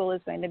know school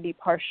is going to be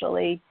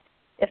partially,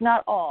 if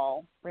not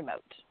all,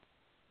 remote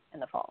in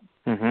the fall.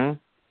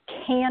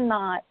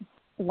 Cannot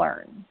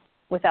learn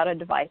without a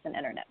device and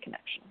internet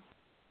connection.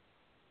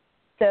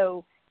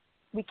 So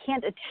we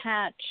can't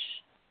attach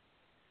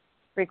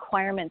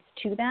requirements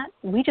to that.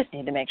 We just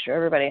need to make sure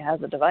everybody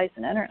has a device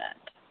and internet.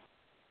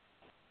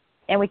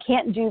 And we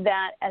can't do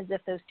that as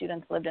if those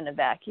students lived in a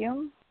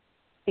vacuum,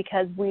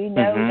 because we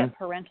know that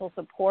parental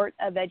support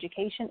of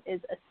education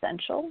is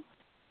essential.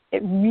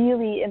 it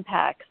really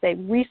impacts,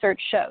 research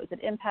shows, it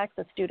impacts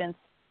the students'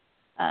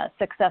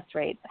 success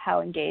rate, how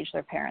engaged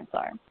their parents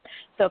are.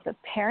 So if the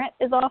parent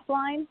is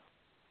offline,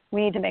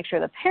 we need to make sure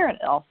the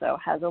parent also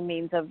has a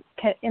means of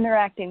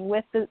interacting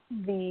with the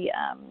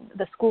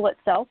school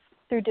itself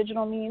through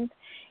digital means,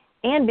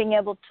 and being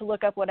able to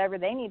look up whatever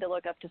they need to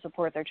look up to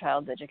support their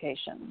child's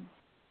education.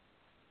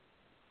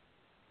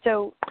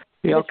 So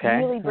this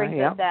really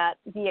brings up that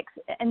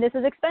and this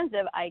is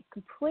expensive. I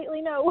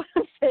completely know what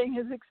I'm saying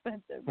is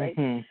expensive, right?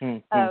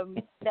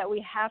 That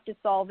we have to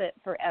solve it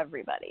for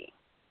everybody.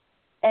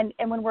 And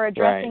when we're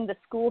addressing the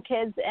school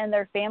kids and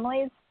their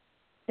families,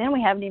 then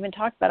we haven't even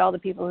talked about all the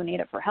people who need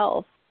it for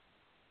health,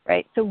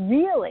 right? So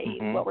really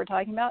what we're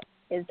talking about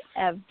is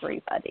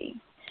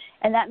everybody.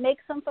 And that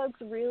makes some folks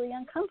really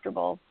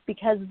uncomfortable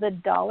because the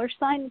dollar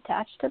sign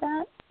attached to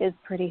that is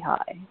pretty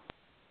high.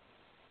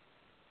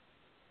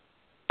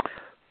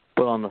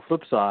 But on the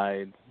flip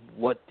side,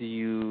 what do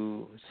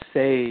you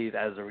save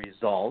as a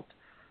result?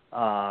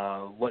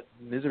 What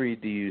misery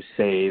do you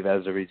save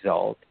as a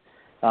result?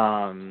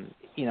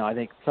 I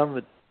think some of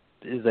it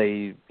is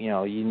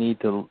you need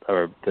to,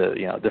 or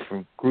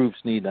different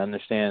groups need to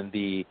understand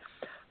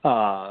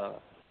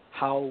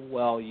how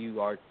well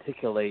you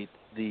articulate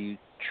the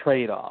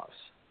trade-offs,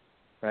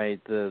 right?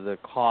 The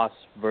cost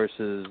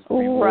versus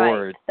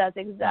reward. Right. That's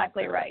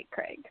exactly right,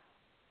 Craig.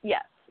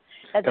 Yes.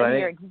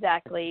 You're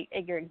exactly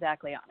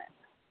on it.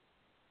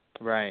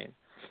 Right.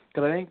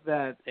 Because I think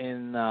that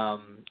in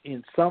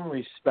some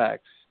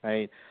respects,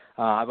 right,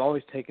 I've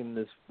always taken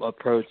this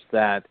approach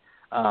that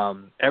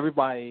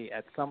everybody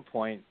at some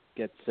point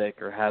gets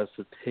sick or has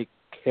to take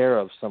care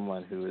of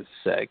someone who is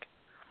sick,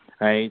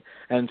 right?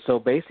 And so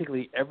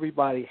basically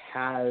everybody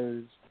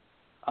has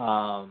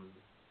a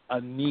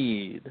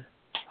need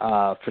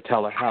for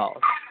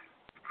telehealth.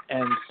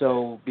 And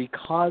so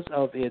because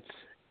of its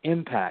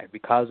impact,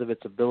 because of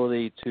its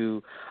ability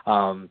to,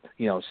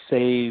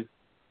 save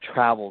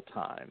travel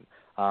time,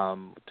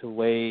 to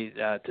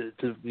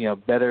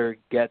better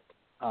get,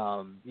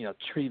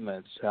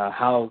 treatments,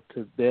 how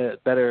to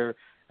better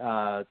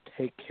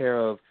take care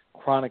of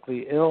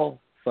chronically ill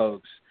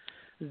folks,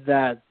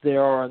 that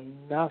there are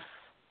enough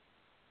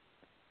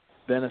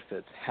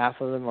benefits.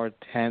 Half of them are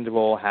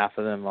tangible, half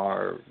of them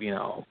are,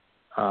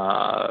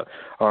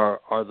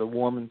 are the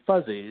warm and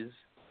fuzzies,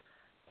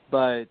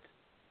 but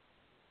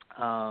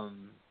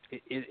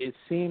it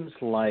seems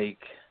like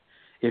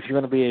if you're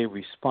going to be a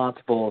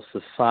responsible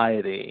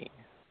society,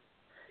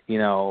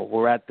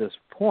 we're at this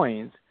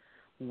point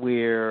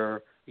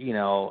where,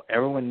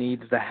 everyone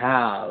needs to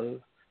have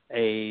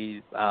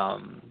a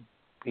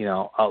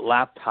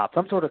laptop,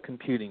 some sort of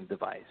computing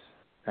device,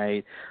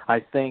 right? I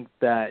think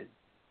that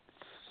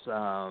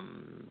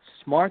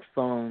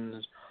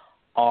smartphones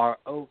are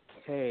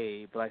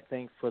okay, but I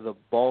think for the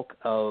bulk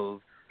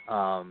of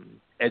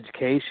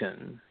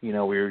education,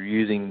 we're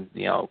using,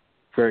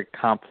 very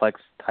complex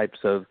types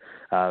of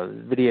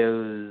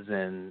videos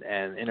and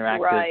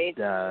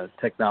interactive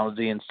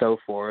technology and so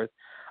forth.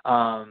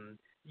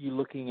 You're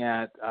looking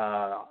at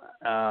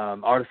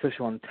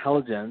artificial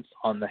intelligence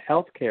on the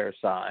healthcare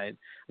side.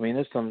 I mean,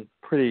 there's some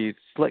pretty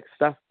slick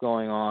stuff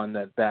going on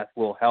that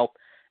will help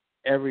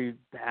every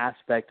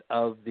aspect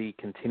of the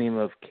continuum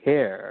of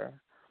care,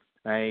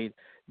 right?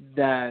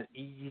 That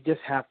you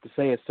just have to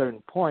say at a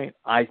certain point,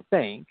 I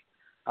think,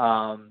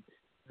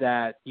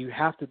 that you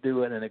have to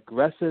do an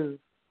aggressive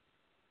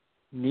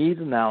needs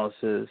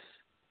analysis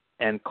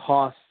and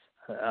cost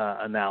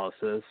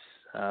analysis,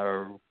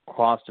 or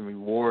cost and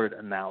reward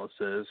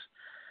analysis,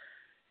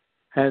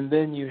 and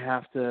then you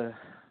have to,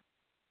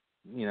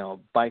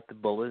 bite the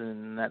bullet.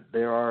 And that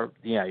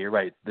you're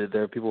right.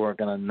 There are people who are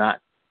going to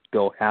not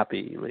go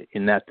happy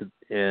into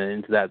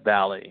that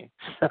valley.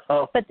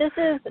 So, but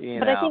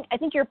I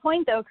think your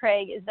point though,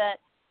 Craig, is that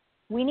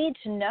we need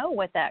to know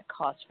what that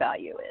cost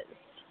value is.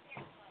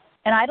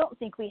 And I don't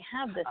think we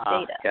have this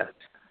data. Yes.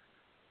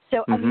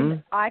 So,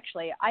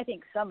 I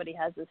think somebody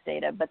has this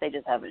data, but they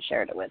just haven't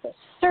shared it with us.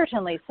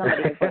 Certainly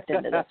somebody has looked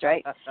into this,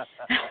 right?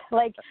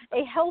 Like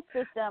a health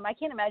system, I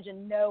can't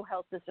imagine no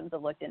health systems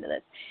have looked into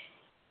this.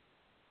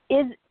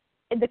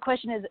 The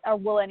question is,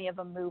 will any of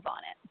them move on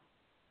it?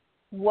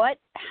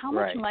 How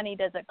much money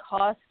does it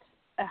cost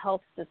a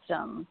health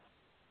system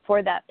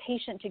for that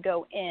patient to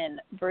go in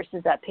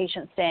versus that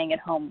patient staying at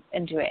home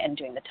and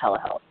doing the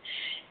telehealth?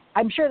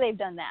 I'm sure they've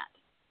done that.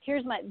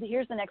 Here's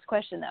the next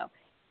question, though.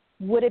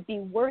 Would it be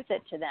worth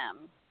it to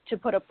them to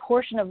put a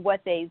portion of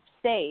what they've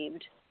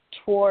saved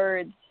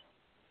towards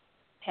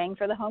paying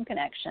for the home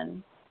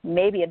connection,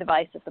 maybe a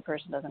device if the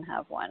person doesn't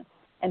have one,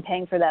 and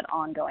paying for that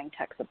ongoing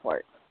tech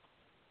support?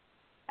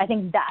 I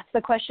think that's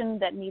the question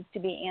that needs to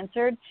be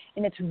answered,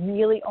 and it's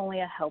really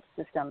only a health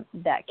system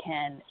that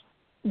can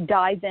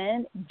dive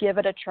in, give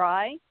it a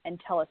try, and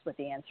tell us what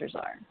the answers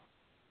are.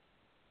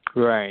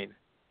 Right.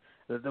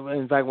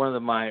 In fact, one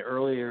of my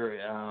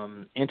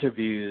earlier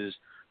interviews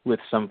with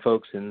some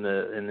folks in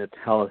the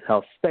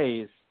telehealth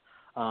space,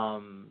 a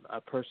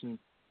person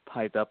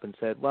piped up and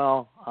said,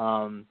 "Well,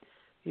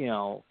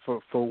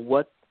 for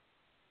what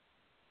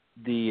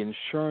the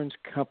insurance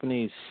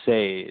companies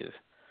save,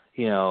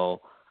 you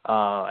know,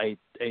 a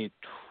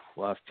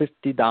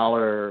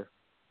 $50,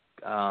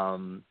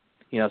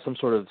 you know, some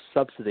sort of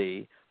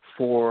subsidy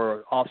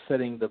for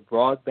offsetting the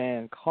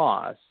broadband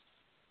costs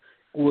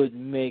would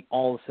make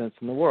all the sense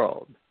in the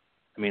world.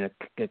 I mean,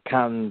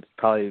 accountants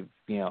probably,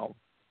 you know,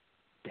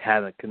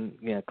 had a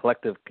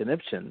collective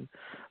conniption,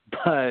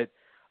 but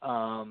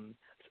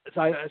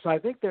so I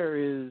think there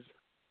is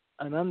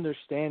an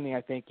understanding,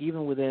 I think,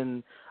 even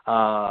within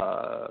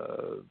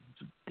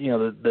you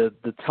know,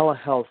 the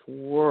telehealth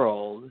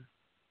world,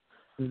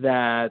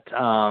 that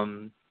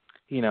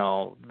you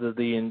know,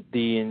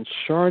 the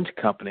insurance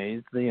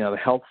companies, you know, the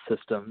health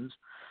systems,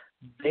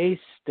 they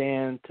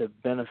stand to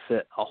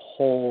benefit a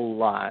whole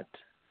lot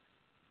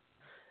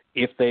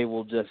if they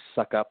will just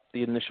suck up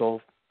the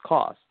initial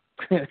cost.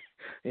 You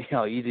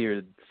know,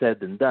 easier said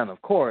than done,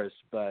 of course,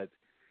 but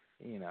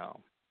you know,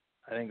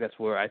 I think that's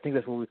where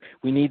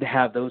we need to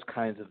have those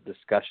kinds of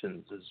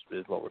discussions.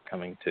 Is what we're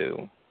coming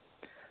to.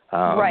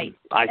 Right,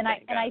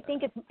 I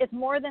think it's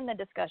more than the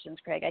discussions,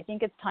 Craig. I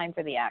think it's time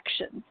for the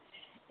action.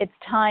 It's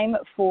time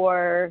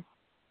for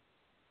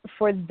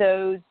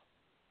those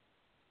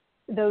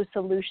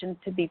solutions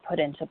to be put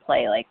into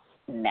play, like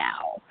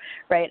now,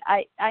 right?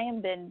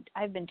 I've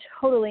been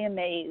totally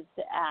amazed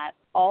at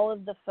all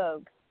of the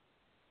folks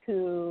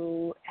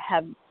who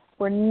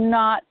were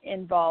not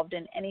involved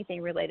in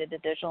anything related to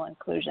digital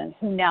inclusion,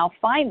 who now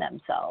find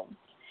themselves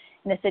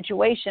in a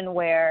situation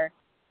where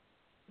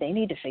they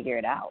need to figure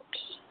it out.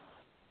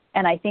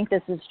 And I think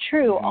this is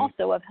true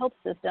also of health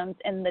systems,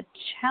 and the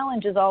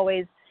challenge is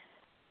always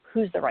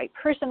who's the right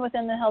person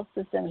within the health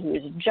system,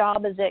 whose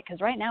job is it?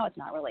 Because right now it's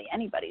not really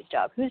anybody's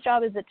job. Whose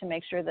job is it to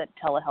make sure that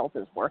telehealth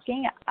is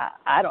working?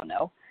 I don't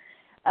know.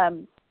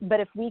 But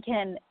if we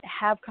can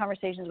have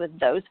conversations with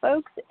those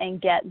folks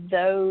and get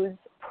those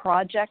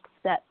projects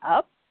set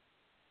up,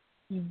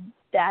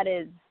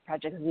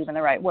 project is even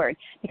the right word,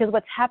 because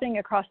what's happening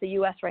across the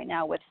U.S. right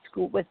now with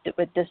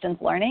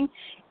distance learning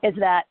is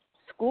that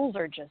schools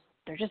they're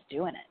just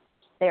doing it.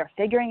 They are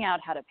figuring out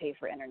how to pay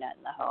for internet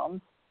in the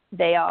home.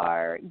 They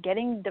are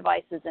getting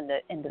devices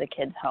into the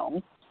kids'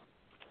 homes.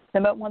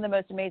 One of the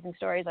most amazing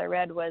stories I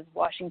read was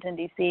Washington,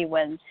 D.C.,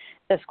 when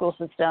the school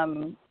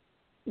system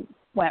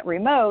went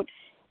remote.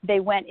 They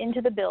went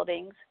into the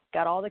buildings,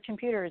 got all the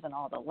computers and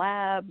all the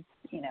labs,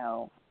 you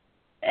know,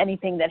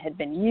 anything that had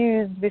been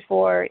used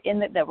before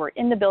that were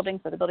in the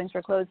buildings, so the buildings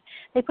were closed.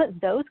 They put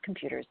those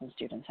computers in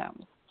students'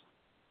 homes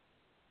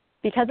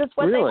because it's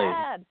what they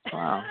had.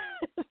 Wow.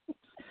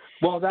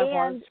 Well, that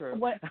part's true.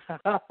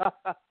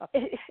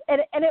 And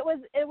it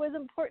was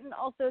important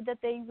also that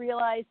they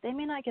realized they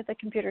may not get the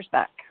computers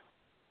back,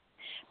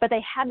 but they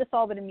had to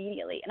solve it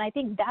immediately. And I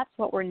think that's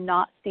what we're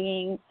not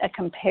seeing, a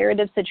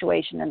comparative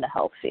situation in the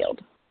health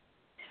field,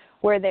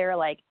 where they're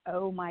like,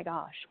 oh my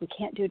gosh, we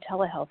can't do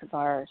telehealth if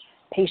our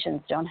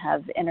patients don't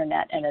have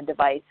internet and a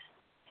device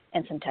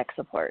and some tech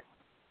support.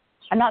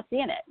 I'm not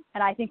seeing it,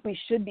 and I think we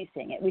should be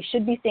seeing it. We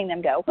should be seeing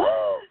them go,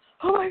 oh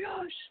my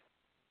gosh,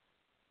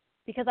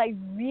 because I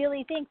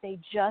really think they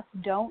just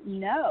don't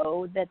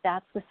know that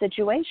that's the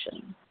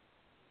situation.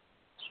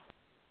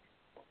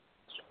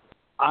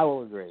 I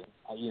will agree.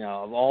 You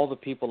know, of all the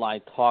people I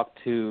talked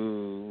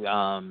to,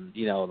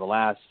 you know, the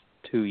last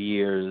 2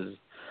 years,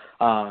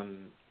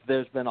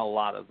 there's been a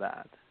lot of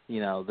that. You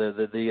know,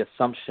 the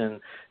assumption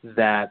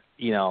that,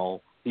 you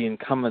know, the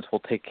incumbents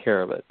will take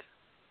care of it.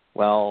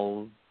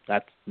 Well,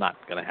 that's not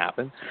going to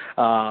happen.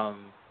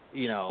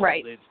 You know,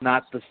 right. It's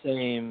not the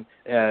same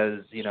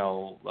as, you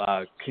know,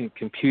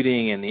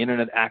 computing and the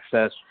internet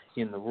access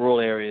in the rural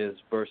areas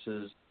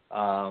versus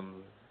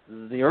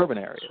the urban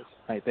areas.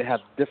 Right? They have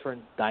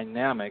different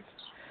dynamics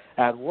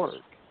at work,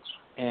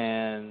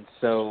 and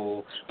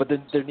so, but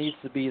then there needs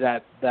to be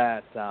that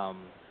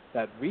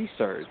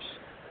research.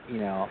 You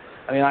know,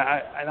 I mean,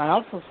 I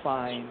also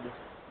find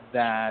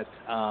that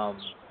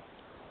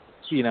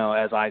you know,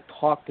 as I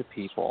talk to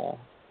people,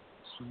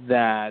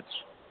 that,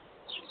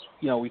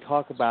 you know, we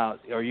talk about,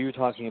 or you're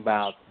talking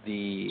about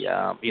the,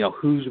 you know,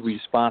 whose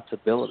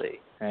responsibility,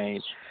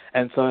 right?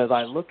 And so as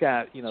I look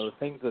at, you know, the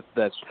things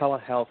that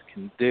telehealth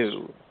can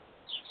do,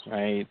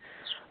 right,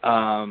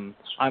 I'm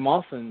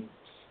often,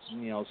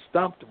 you know,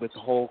 stumped with the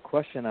whole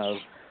question of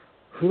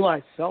who do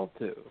I sell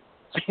to?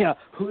 You know,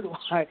 who do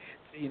I,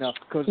 you know,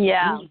 because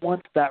who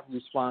wants that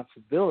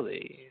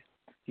responsibility?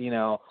 You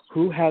know,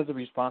 who has the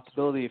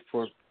responsibility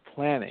for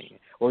planning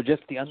or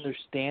just the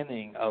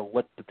understanding of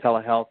what the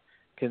telehealth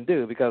can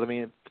do? Because, I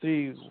mean,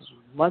 3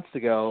 months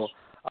ago,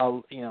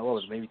 you know, what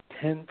was it, maybe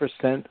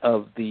 10%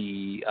 of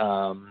the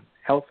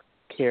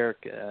healthcare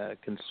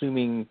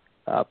consuming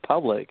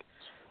public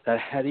that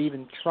had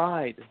even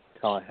tried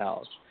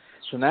telehealth.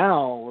 So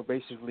now we're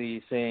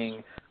basically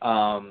saying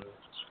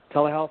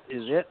telehealth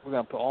is it. We're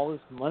going to put all this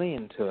money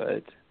into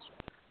it,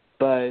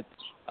 but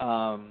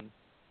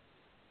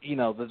you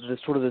know, this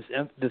sort of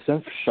this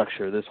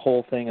infrastructure, this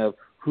whole thing of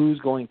who's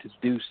going to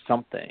do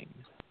something,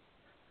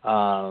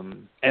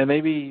 and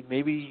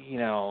maybe you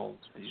know,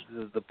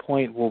 the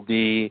point will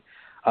be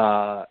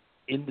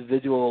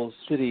individual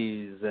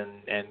cities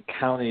and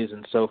counties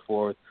and so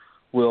forth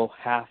will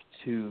have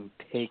to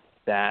take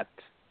that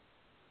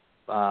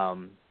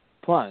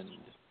plunge,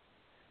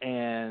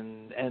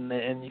 and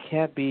you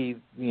can't be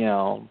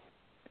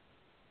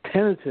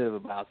tentative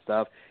about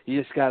stuff.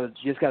 You just gotta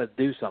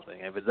do something.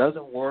 If it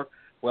doesn't work,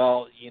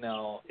 well,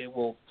 it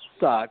will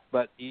suck,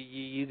 but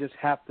you just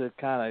have to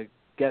kind of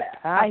get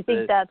past it. I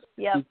think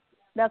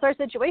that's our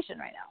situation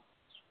right now.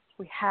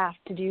 We have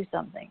to do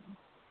something.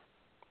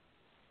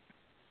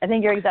 I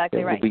think you're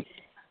exactly right.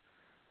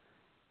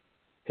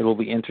 It will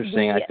be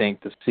interesting, I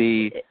think, to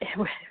see.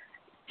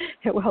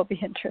 It will be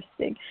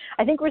interesting.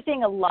 I think we're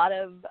seeing a lot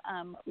of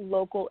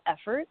local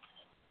efforts.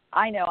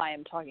 I know I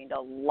am talking to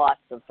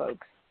lots of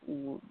folks,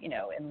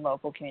 in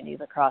local communities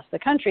across the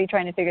country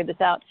trying to figure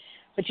this out.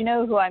 But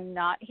who I'm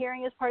not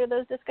hearing as part of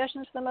those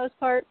discussions for the most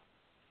part?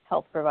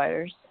 Health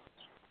providers,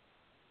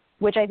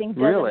 which I think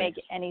doesn't make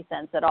any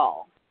sense at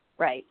all,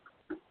 right?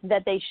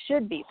 That they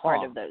should be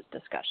part of those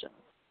discussions.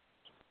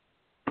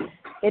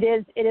 It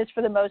is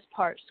for the most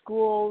part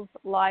schools,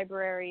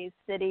 libraries,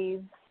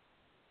 cities.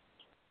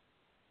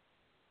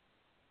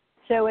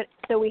 So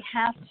we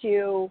have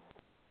to,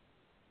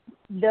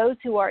 those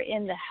who are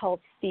in the health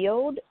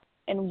field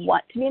and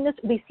want to be in this,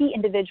 we see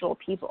individual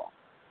people.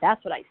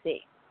 That's what I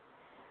see.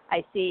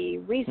 I see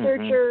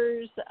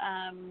researchers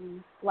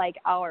like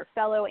our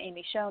fellow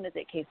Amy Schoen is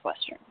at Case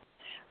Western.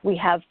 We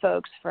have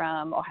folks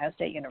from Ohio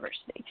State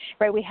University,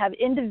 right? We have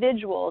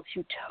individuals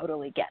who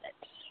totally get it.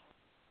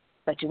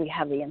 But do we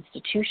have the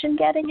institution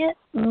getting it?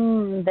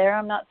 There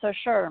I'm not so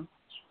sure.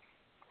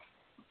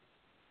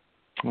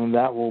 Well,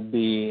 that will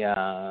be,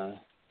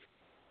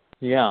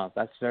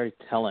 that's very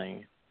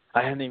telling.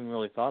 I hadn't even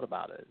really thought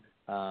about it.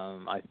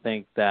 I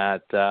think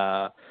that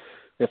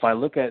if I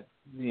look at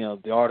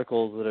the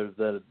articles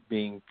that are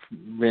being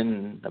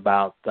written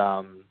about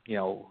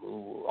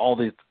all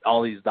these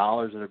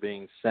dollars that are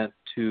being sent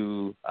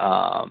to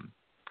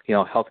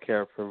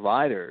healthcare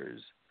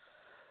providers,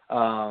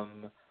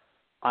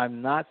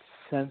 I'm not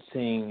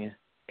sensing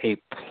a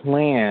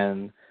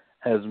plan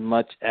as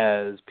much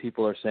as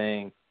people are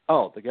saying,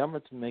 oh, the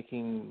government's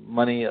making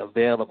money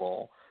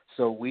available,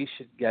 so we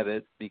should get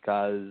it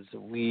because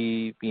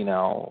we,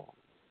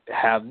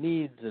 have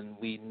needs and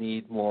we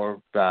need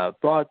more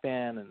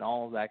broadband and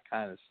all of that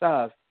kind of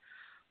stuff.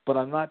 But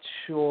I'm not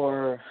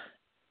sure,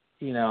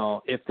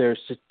 if there's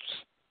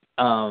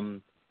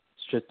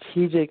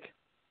strategic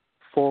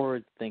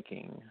forward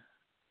thinking.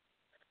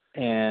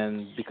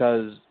 And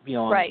because,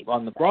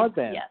 on the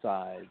broadband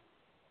side,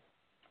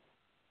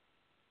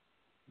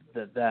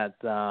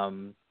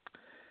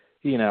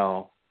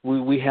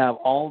 we have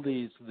all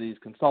these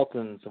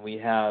consultants, and we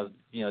have,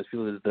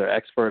 people that are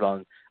expert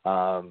on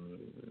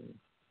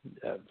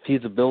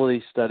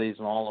feasibility studies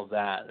and all of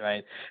that,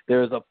 right?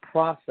 There's a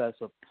process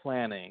of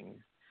planning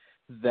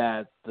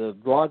that the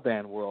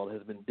broadband world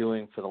has been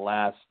doing for the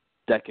last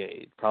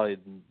decade, probably,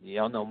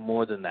 no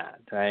more than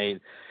that,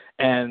 right?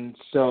 And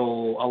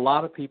so a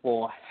lot of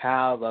people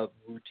have a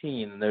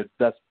routine and there's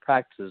best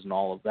practices and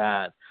all of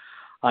that.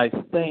 I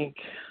think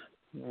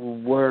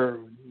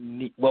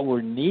what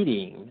we're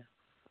needing,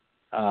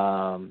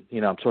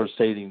 I'm sort of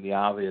stating the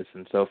obvious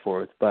and so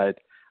forth, but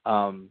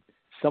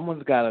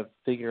someone's got to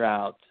figure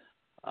out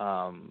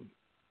a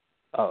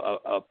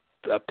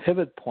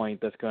pivot point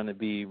that's going to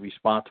be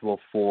responsible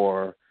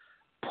for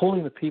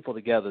pulling the people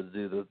together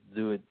to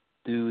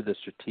do the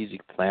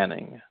strategic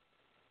planning.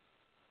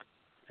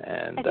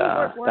 And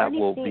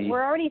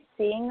we're already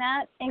seeing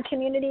that in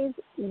communities.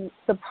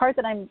 The part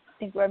that I'm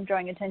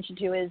drawing attention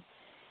to is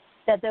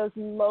that those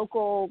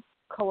local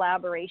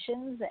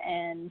collaborations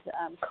and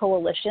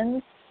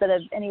coalitions that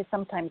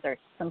sometimes are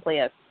simply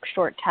a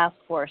short task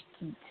force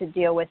to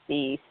deal with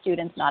the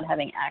students not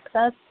having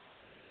access.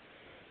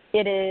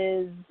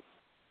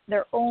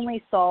 They're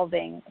only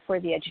solving for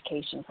the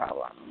education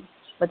problem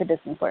with the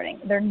distance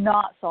learning. They're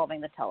not solving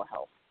the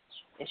telehealth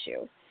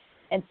issue.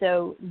 And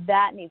so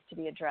that needs to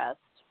be addressed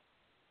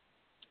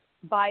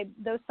by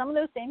some of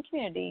those same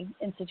community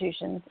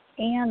institutions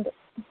and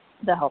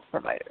the health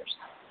providers.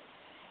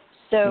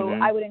 So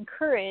I would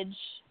encourage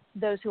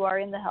those who are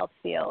in the health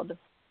field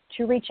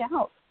to reach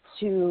out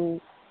to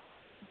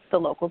the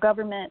local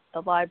government,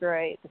 the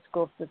library, the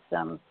school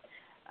system.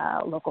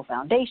 Local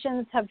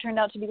foundations have turned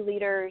out to be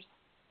leaders.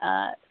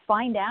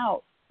 Find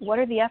out what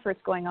are the efforts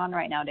going on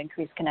right now to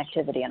increase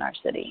connectivity in our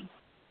city.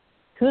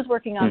 Who's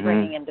working on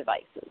bringing in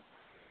devices?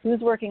 Who's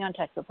working on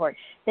tech support?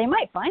 They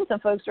might find some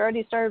folks who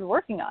already started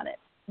working on it.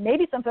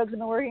 Maybe some folks have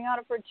been working on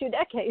it for 2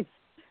 decades,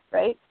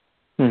 right?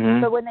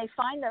 But when they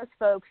find those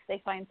folks, they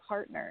find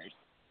partners.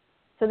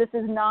 So this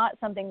is not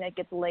something that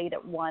gets laid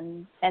at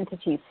one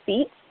entity's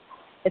feet.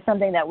 It's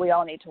something that we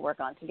all need to work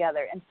on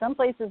together. And some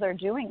places are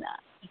doing that.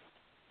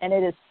 And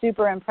it is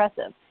super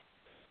impressive.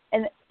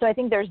 And so I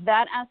think there's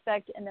that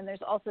aspect, and then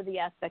there's also the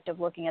aspect of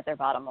looking at their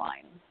bottom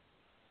line.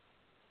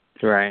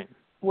 Right.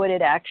 Would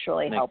it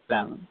actually help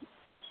them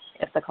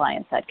if the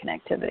clients had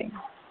connectivity?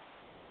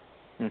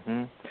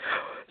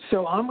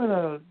 So I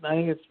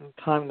think it's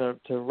time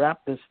to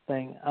wrap this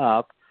thing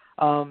up.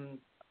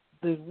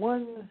 there's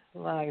one,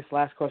 I guess,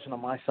 last question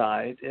on my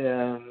side,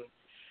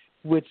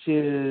 which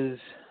is,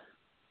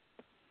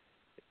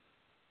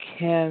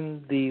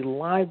 can the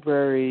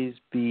libraries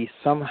be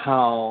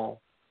somehow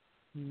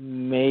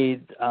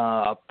made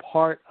a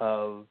part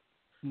of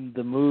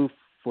the move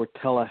for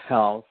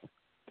telehealth?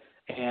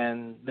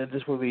 And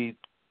this will be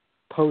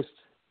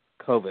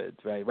post-COVID,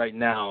 right? Right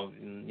now,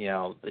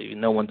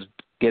 no one's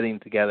getting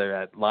together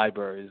at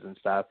libraries and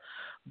stuff,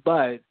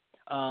 but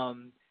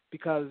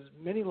because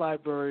many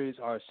libraries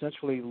are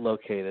centrally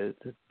located,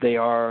 they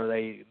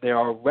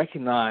are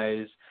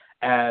recognized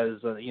as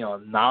a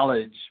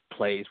knowledge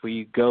place where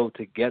you go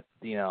to get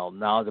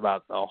knowledge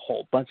about a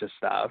whole bunch of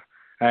stuff,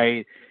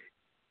 right?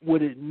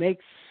 Would it make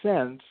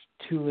sense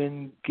to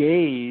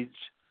engage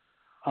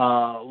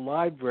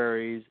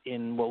libraries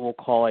in what we'll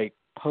call a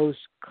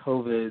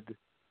post-COVID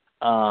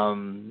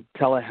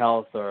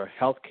telehealth or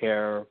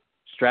healthcare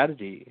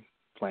strategy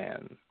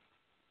plan?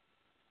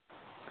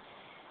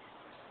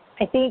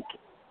 I think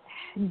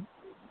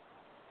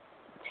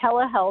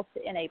telehealth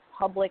in a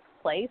public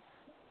place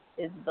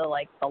is the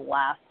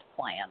last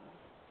plan.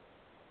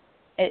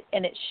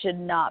 And it should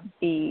not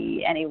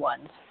be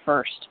anyone's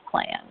first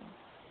plan.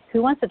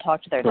 Who wants to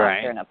talk to their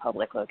doctor in a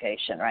public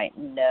location, right?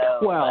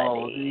 Nobody.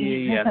 Well,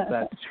 yes,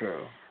 that's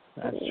true.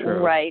 That's true.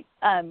 Right.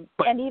 And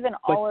even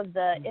all of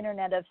the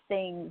Internet of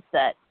Things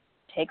that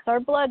takes our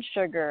blood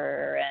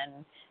sugar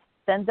and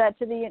sends that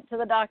to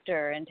the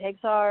doctor and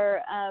takes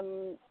our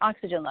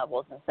oxygen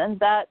levels and sends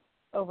that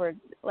over,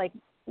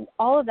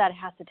 all of that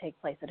has to take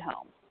place at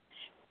home.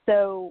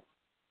 So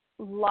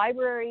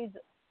libraries,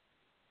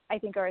 I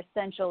think, are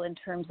essential in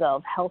terms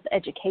of health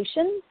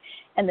education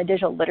and the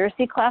digital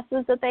literacy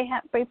classes that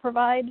they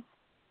provide.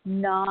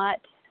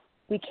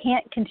 We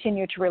can't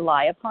continue to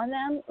rely upon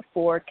them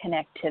for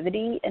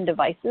connectivity and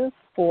devices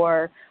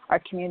for our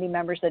community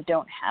members that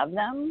don't have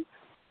them,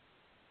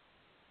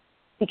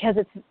 because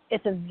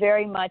it's a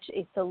very much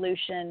a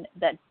solution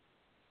that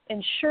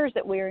ensures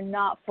that we are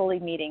not fully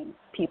meeting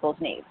people's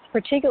needs,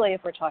 particularly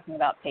if we're talking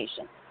about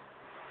patients.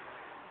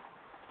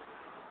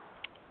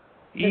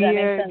 Does that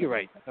make sense? You're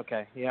right.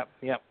 Okay. Yep,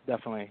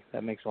 definitely.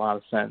 That makes a lot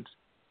of sense.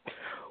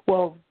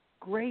 Well,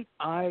 great.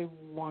 I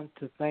want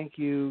to thank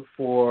you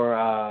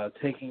for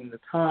taking the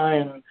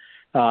time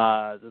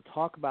to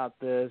talk about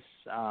this.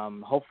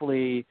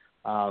 Hopefully,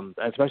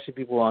 especially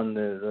people on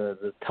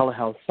the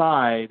telehealth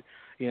side,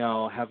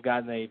 have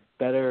gotten a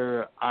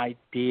better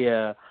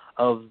idea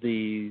of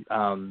the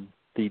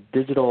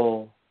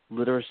digital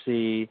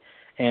literacy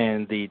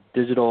and the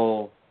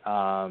digital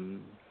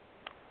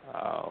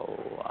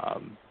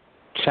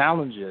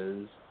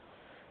challenges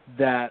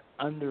that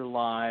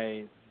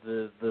underlie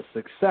the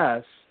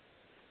success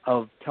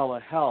of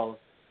telehealth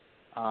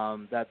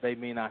that they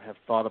may not have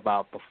thought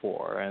about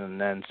before,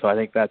 and so I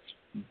think that's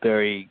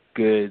very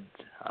good,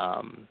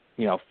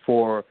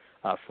 for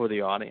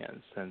the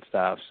audience and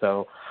stuff.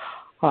 So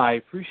I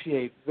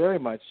appreciate very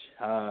much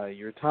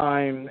your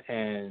time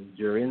and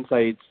your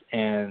insights,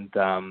 and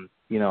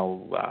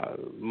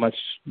much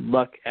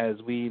luck as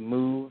we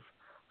move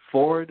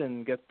forward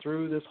and get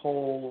through this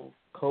whole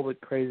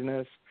COVID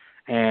craziness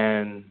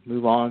and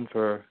move on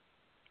for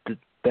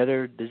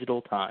better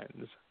digital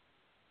times.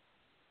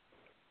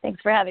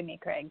 Thanks for having me,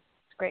 Craig.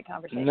 It's a great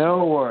conversation.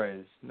 No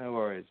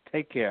worries.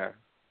 Take care.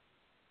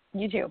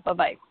 You too.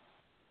 Bye-bye.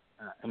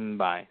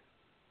 Bye.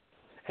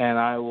 And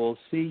I will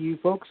see you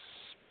folks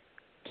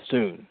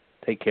soon.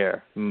 Take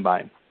care.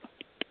 Bye.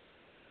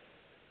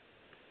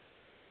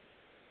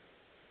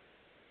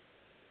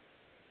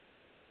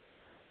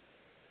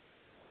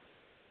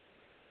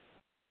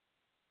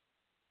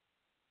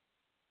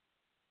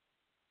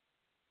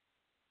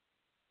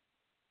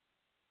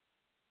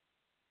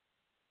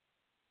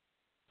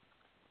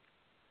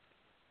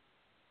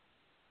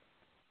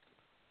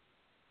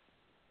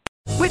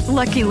 With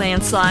Lucky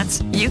Land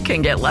Slots, you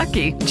can get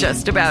lucky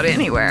just about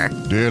anywhere.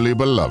 Dearly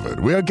beloved,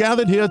 we are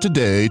gathered here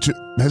today to...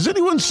 Has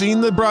anyone seen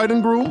the bride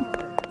and groom?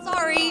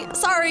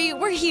 Sorry,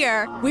 we're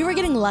here. We were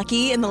getting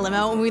lucky in the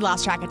limo and we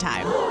lost track of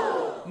time.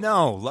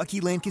 No,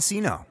 Lucky Land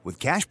Casino, with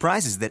cash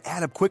prizes that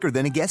add up quicker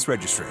than a guest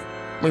registry.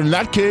 In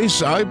that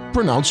case, I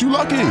pronounce you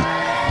lucky.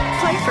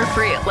 Play for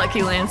free at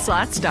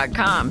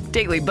LuckyLandSlots.com.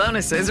 Daily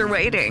bonuses are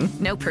waiting.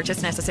 No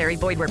purchase necessary.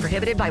 Void where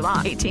prohibited by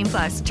law.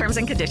 18+. Terms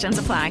and conditions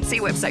apply. See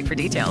website for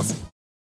details.